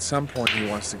 at some point, he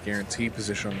wants to guarantee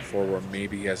position on the 4 where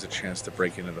maybe he has a chance to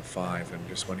break into the 5. And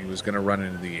just when he was going to run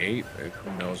into the 8,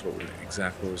 who knows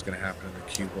exactly what was going to happen in the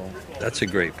cue ball. That's a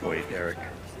great point, Eric.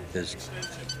 Is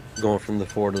going from the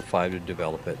 4 to the 5 to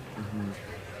develop it.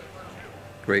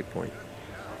 Great point.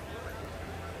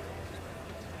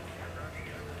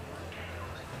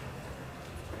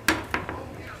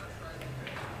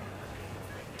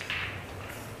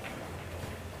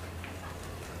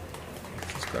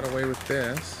 Just got away with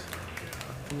this.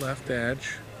 The left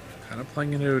edge. Kind of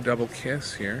playing into a double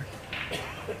kiss here.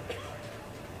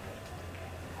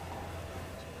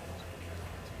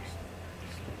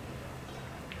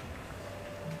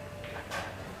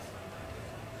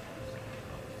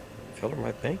 Filler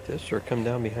might bank this or come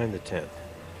down behind the 10.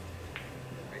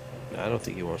 I don't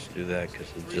think he wants to do that because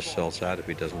it just sells out if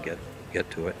he doesn't get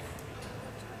to it.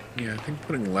 Yeah, I think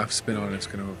putting left spin on it's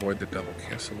going to avoid the double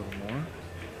kiss a little more.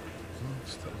 Oh,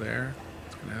 still there.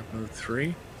 It's going to have move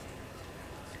 3.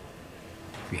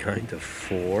 Behind the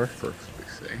 4.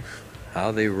 Perfectly safe. How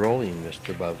are they rolling,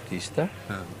 Mr. Bautista?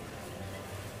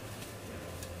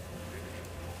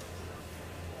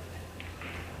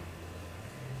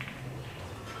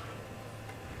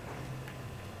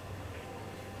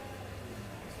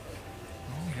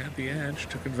 He had the edge,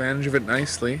 took advantage of it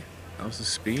nicely. That was the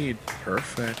speed.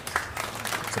 Perfect.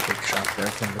 That's a big shot there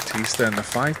from Bautista, and the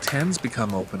 5-10s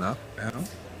become open up now.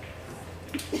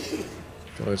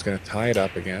 Filler's going to tie it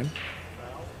up again.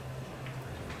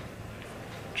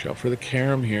 Watch out for the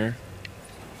carom here.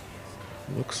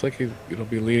 Looks like it'll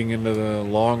be leading into the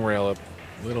long rail a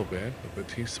little bit, but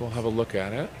Bautista will have a look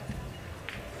at it.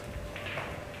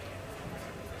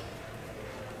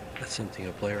 That's something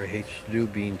a player hates to do,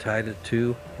 being tied at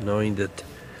 2, knowing that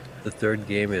the third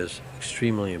game is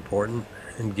extremely important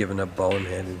and giving up ball in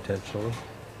hand intentionally.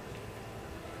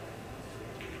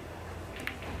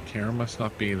 Carom must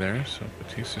not be there, so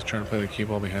Bautista's trying to play the cue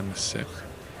ball behind the 6.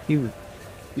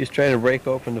 He's trying to break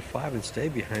open the 5 and stay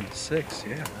behind the 6,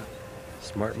 yeah.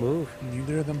 Smart move.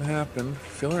 Neither of them happened.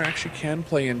 Filler actually can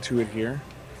play into it here.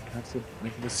 Has to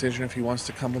make a decision if he wants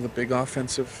to come with a big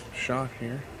offensive shot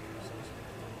here.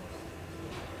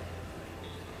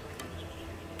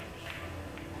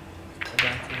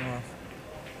 Back it off.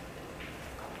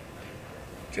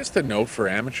 Just a note for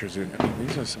amateurs. I mean,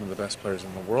 these are some of the best players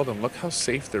in the world, and look how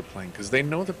safe they're playing because they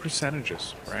know the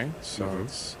percentages, right? So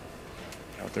it's,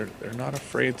 you know, they're not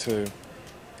afraid to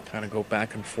kind of go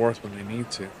back and forth when they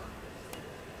need to.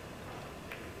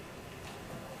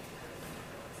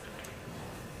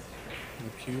 The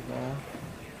cue ball,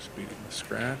 speeding the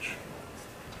scratch.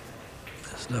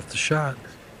 That's left the shot.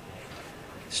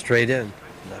 Straight in.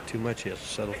 Not too much. He has to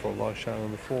settle for a long shot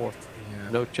on the 4. Yeah.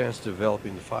 No chance of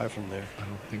developing the 5 from there. I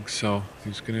don't think so.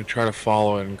 He's going to try to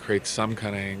follow it and create some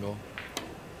kind of angle.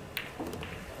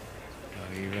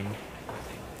 Not even.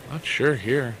 Not sure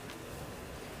here.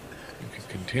 You can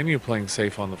continue playing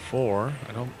safe on the 4.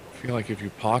 I don't feel like if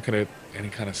you pocket it, any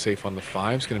kind of safe on the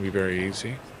 5 is going to be very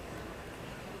easy.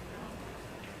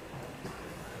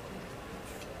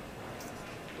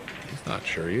 He's not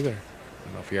sure either. I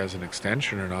don't know if he has an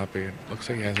extension or not, but it looks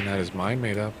like he hasn't had his mind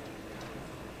made up.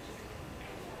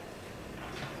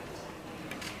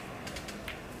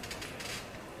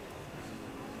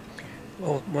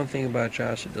 Well, one thing about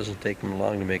Josh, it doesn't take him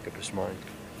long to make up his mind.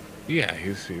 Yeah,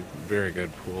 he's very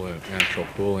good natural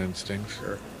pool instincts.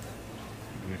 Sure.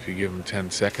 And if you give him 10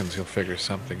 seconds, he'll figure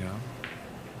something out.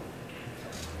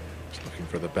 Just looking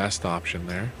for the best option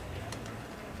there.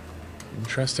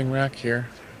 Interesting rack here.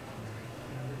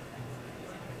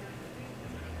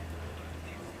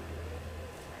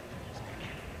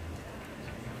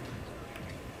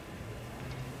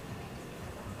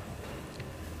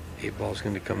 Eight ball's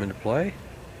going to come into play.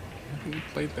 I think he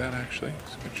played that actually.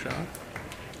 It's a good shot.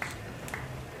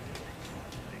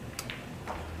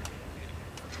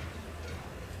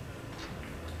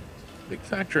 Big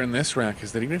factor in this rack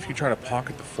is that even if you try to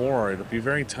pocket the 4, it'll be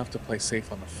very tough to play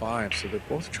safe on the 5. So they're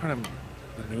both trying to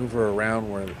maneuver around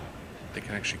where they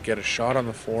can actually get a shot on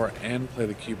the 4 and play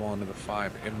the cue ball into the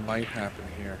 5. It might happen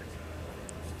here.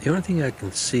 The only thing I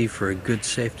can see for a good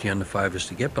safety on the 5 is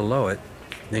to get below it,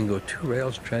 then go 2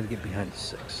 rails and try to get behind the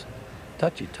 6.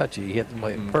 Touchy, you have to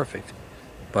play it perfect.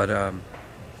 But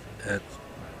you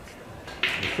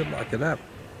could lock it up.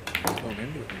 He's going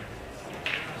into it here.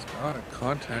 He's got it.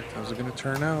 Contact. How's it going to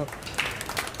turn out?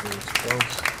 It was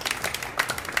close.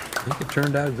 I think it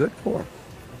turned out good for him.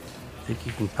 I think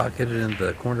he can pocket it in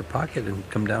the corner pocket and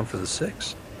come down for the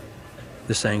 6.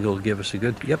 This angle will give us a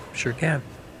good, yep, sure can.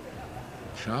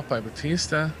 Shot by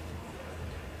Bautista.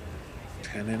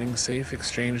 10 inning safe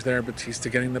exchange there. Bautista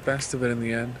getting the best of it in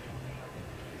the end.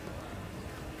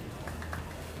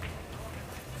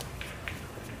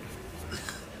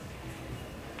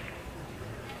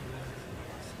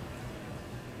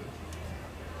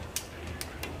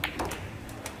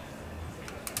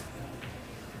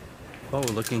 Oh,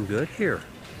 looking good here.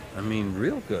 I mean,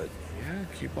 real good. Yeah,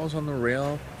 cue ball's on the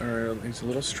rail. Or he's a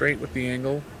little straight with the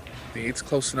angle. The 8's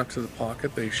close enough to the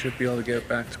pocket. They should be able to get it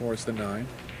back towards the 9.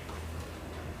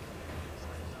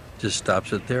 Just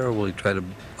stops it there, or will he try to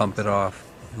bump it off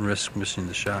and risk missing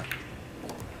the shot? I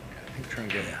think Trying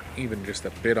to get even just a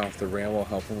bit off the rail will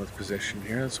help him with position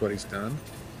here. That's what he's done.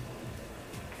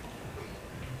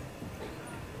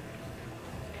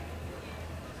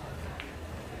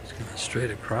 He's going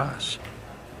straight across.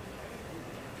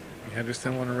 Yeah, just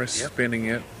didn't want to risk spinning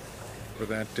it for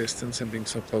that distance and being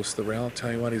so close to the rail. I'll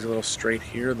tell you what, he's a little straight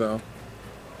here though.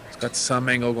 He's got some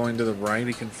angle going to the right.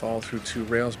 He can fall through 2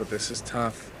 rails, but this is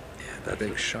tough. Yeah, that's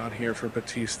big shot here for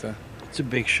Bautista. It's a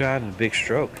big shot and a big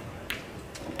stroke.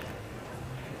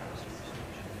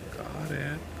 Got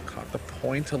it. Caught the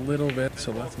point a little bit,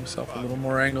 so left himself a little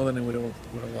more angle than he would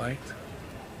have liked.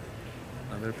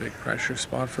 Another big pressure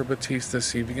spot for Bautista.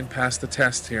 See if he can pass the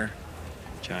test here.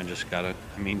 Josh just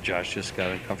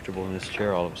got uncomfortable in this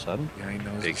chair all of a sudden. Yeah, he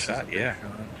knows. Big shot, yeah.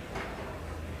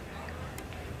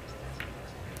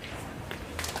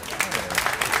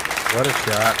 What a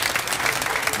shot.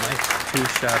 Nice 2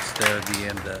 shots there at the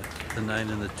end, the 9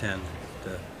 and the 10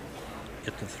 to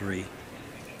get the 3.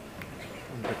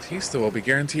 Bautista will be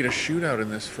guaranteed a shootout in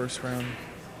this first round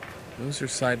loser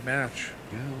side match.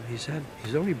 Yeah,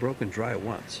 he's only broken dry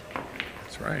once.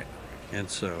 That's right. And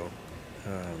so,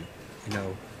 you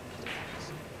know,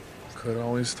 could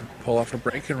always pull off a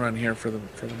break and run here for the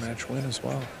match win as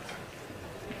well.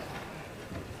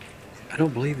 I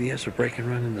don't believe he has a break and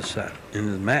run in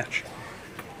the match.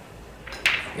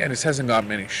 Yeah, just hasn't got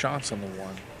many shots on the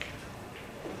one.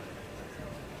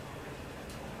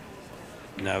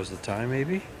 Now's the time,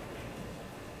 maybe?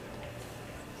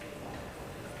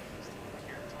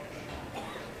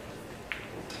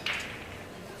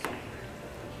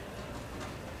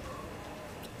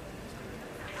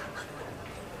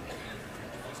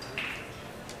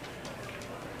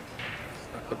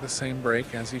 Stuck with the same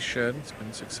break as he should. It's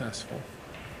been successful.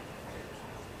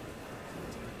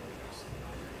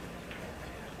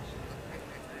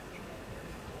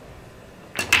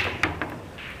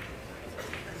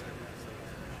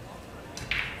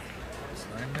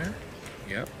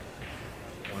 Yep.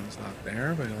 One's not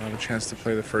there, but he'll have a chance to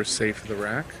play the first safe of the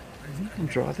rack. You can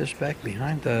draw this back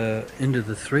behind into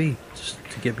the 3 just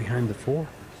to get behind the 4.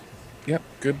 Yep,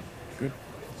 good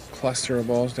cluster of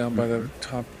balls down by the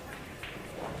top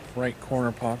right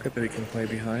corner pocket that he can play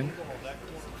behind.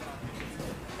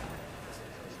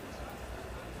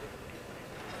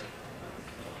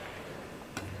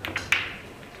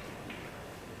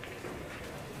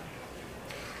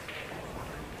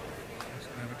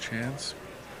 Chance.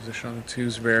 Position on the 2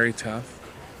 is very tough.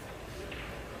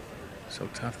 So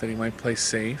tough that he might play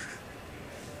safe.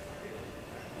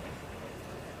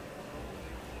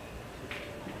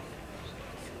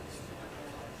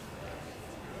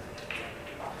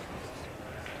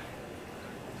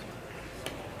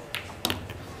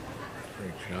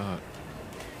 Great shot.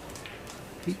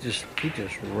 He just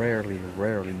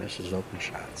rarely misses open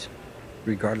shots,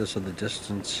 regardless of the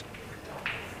distance.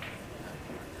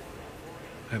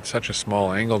 Had such a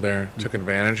small angle there. Took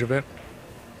advantage of it.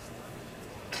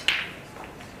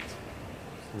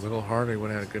 A little harder. He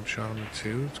would have had a good shot on the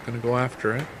 2. It's going to go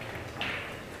after it.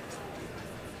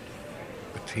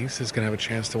 Bautista's going to have a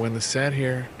chance to win the set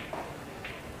here.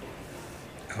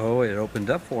 Oh, it opened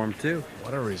up for him, too.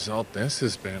 What a result this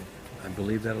has been. I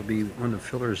believe that'll be one of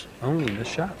Filler's only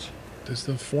missed shots. Does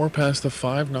the 4 pass the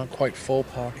 5? Not quite full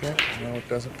pocket. No, it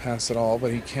doesn't pass at all,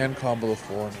 but he can combo the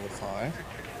 4 into the 5.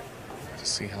 To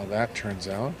see how that turns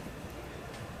out.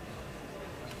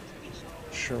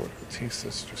 Not sure what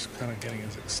Bautista's just kind of getting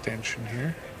his extension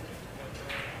here.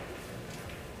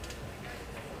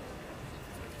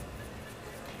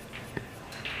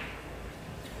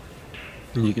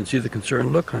 And you can see the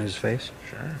concerned look on his face.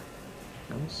 Sure.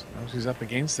 Knows he's up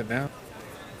against it now.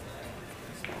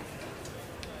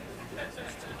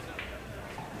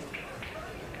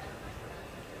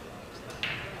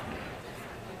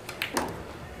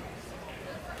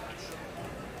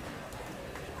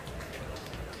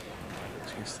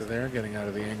 There, getting out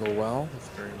of the angle well with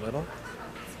very little.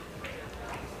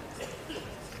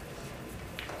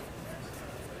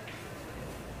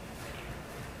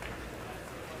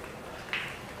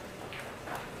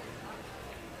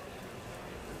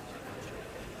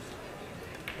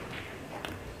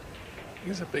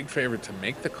 He's a big favorite to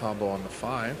make the combo on the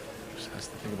 5. Just has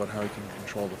to think about how he can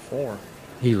control the 4.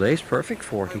 He lays perfect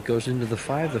 4. He goes into the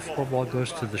 5. The 4 ball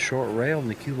goes to the short rail, and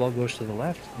the cue ball goes to the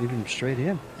left, leaving him straight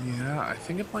in. Yeah, I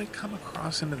think it might come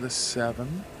across into the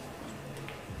 7,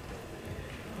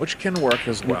 which can work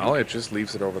as well. It just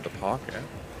leaves it over the pocket.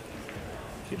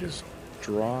 You just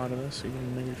draw out of this,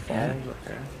 even maybe falls. Yeah.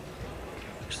 Okay.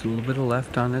 Just a little bit of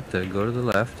left on it to go to the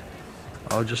left.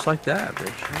 Oh, just like that,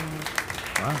 Rich.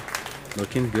 Wow,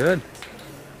 looking good.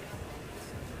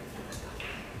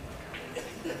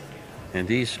 And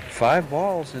these 5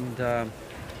 balls,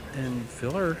 and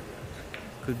Filler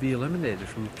could be eliminated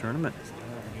from the tournament.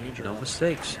 No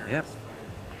mistakes. Yep.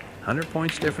 100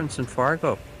 points difference in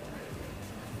Fargo.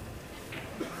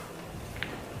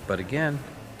 But again,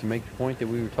 to make the point that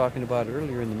we were talking about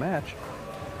earlier in the match,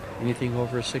 anything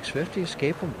over a 650 is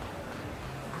capable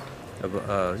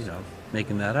of, you know,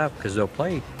 making that up, because they'll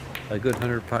play a good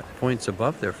 100 points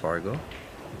above their Fargo,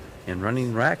 and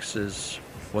running racks is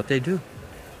what they do.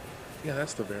 Yeah,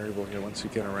 that's the variable here. Once you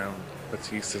get around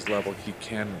Bautista's level, he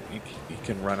can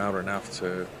run out enough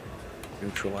to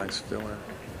neutralize Filler.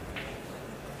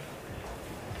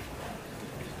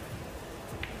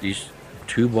 These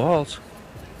 2 balls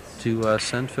to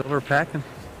send Filler packing.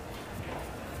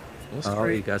 Oh,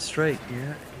 he got straight.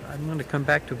 Yeah, I'm going to come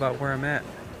back to about where I'm at.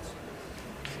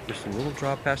 Just a little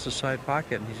drop past the side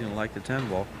pocket, and he's going to like the 10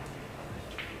 ball.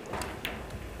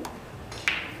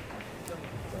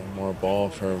 One more ball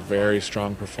for a very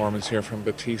strong performance here from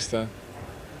Bautista.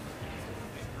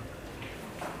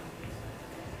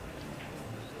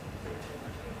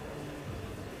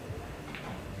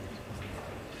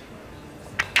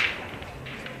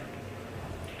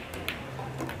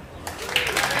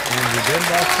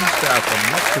 Bautista from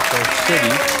Mexico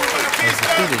City has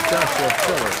defeated Joshua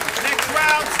Filler. Next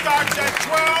round starts at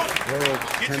 12. World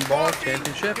 10-ball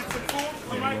championship.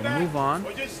 And we'll move on.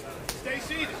 Or just stay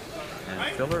seated.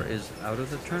 And Filler is out of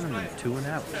the tournament, 2 and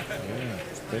out.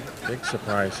 Yeah, big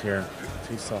surprise here.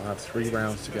 Bautista will have 3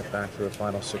 rounds to get back to the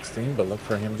final 16, but look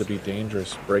for him to be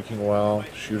dangerous, breaking well,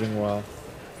 shooting well.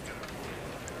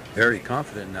 Very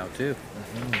confident now, too.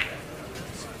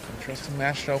 Interesting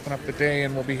match to open up the day,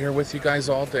 and we'll be here with you guys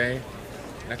all day.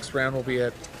 Next round will be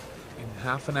in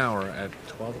half an hour at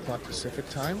 12 o'clock Pacific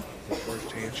time. For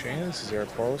Jay, this is Eric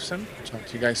Orlison. Talk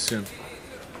to you guys soon.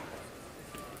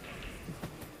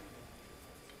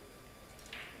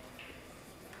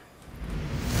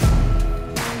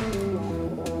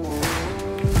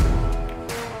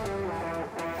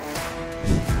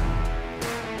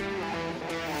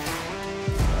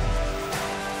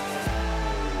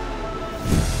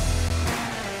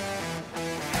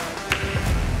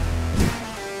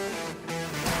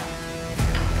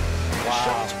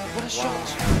 What a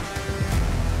shot!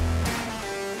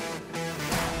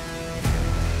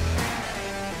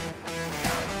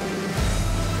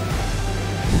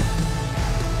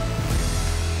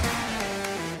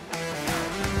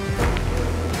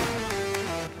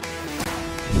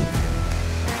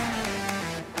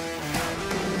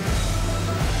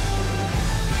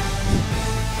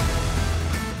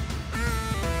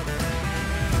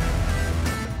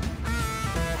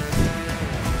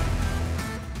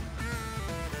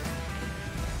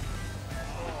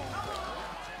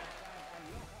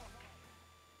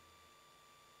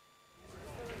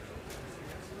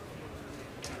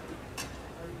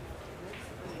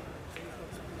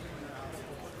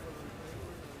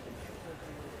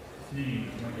 The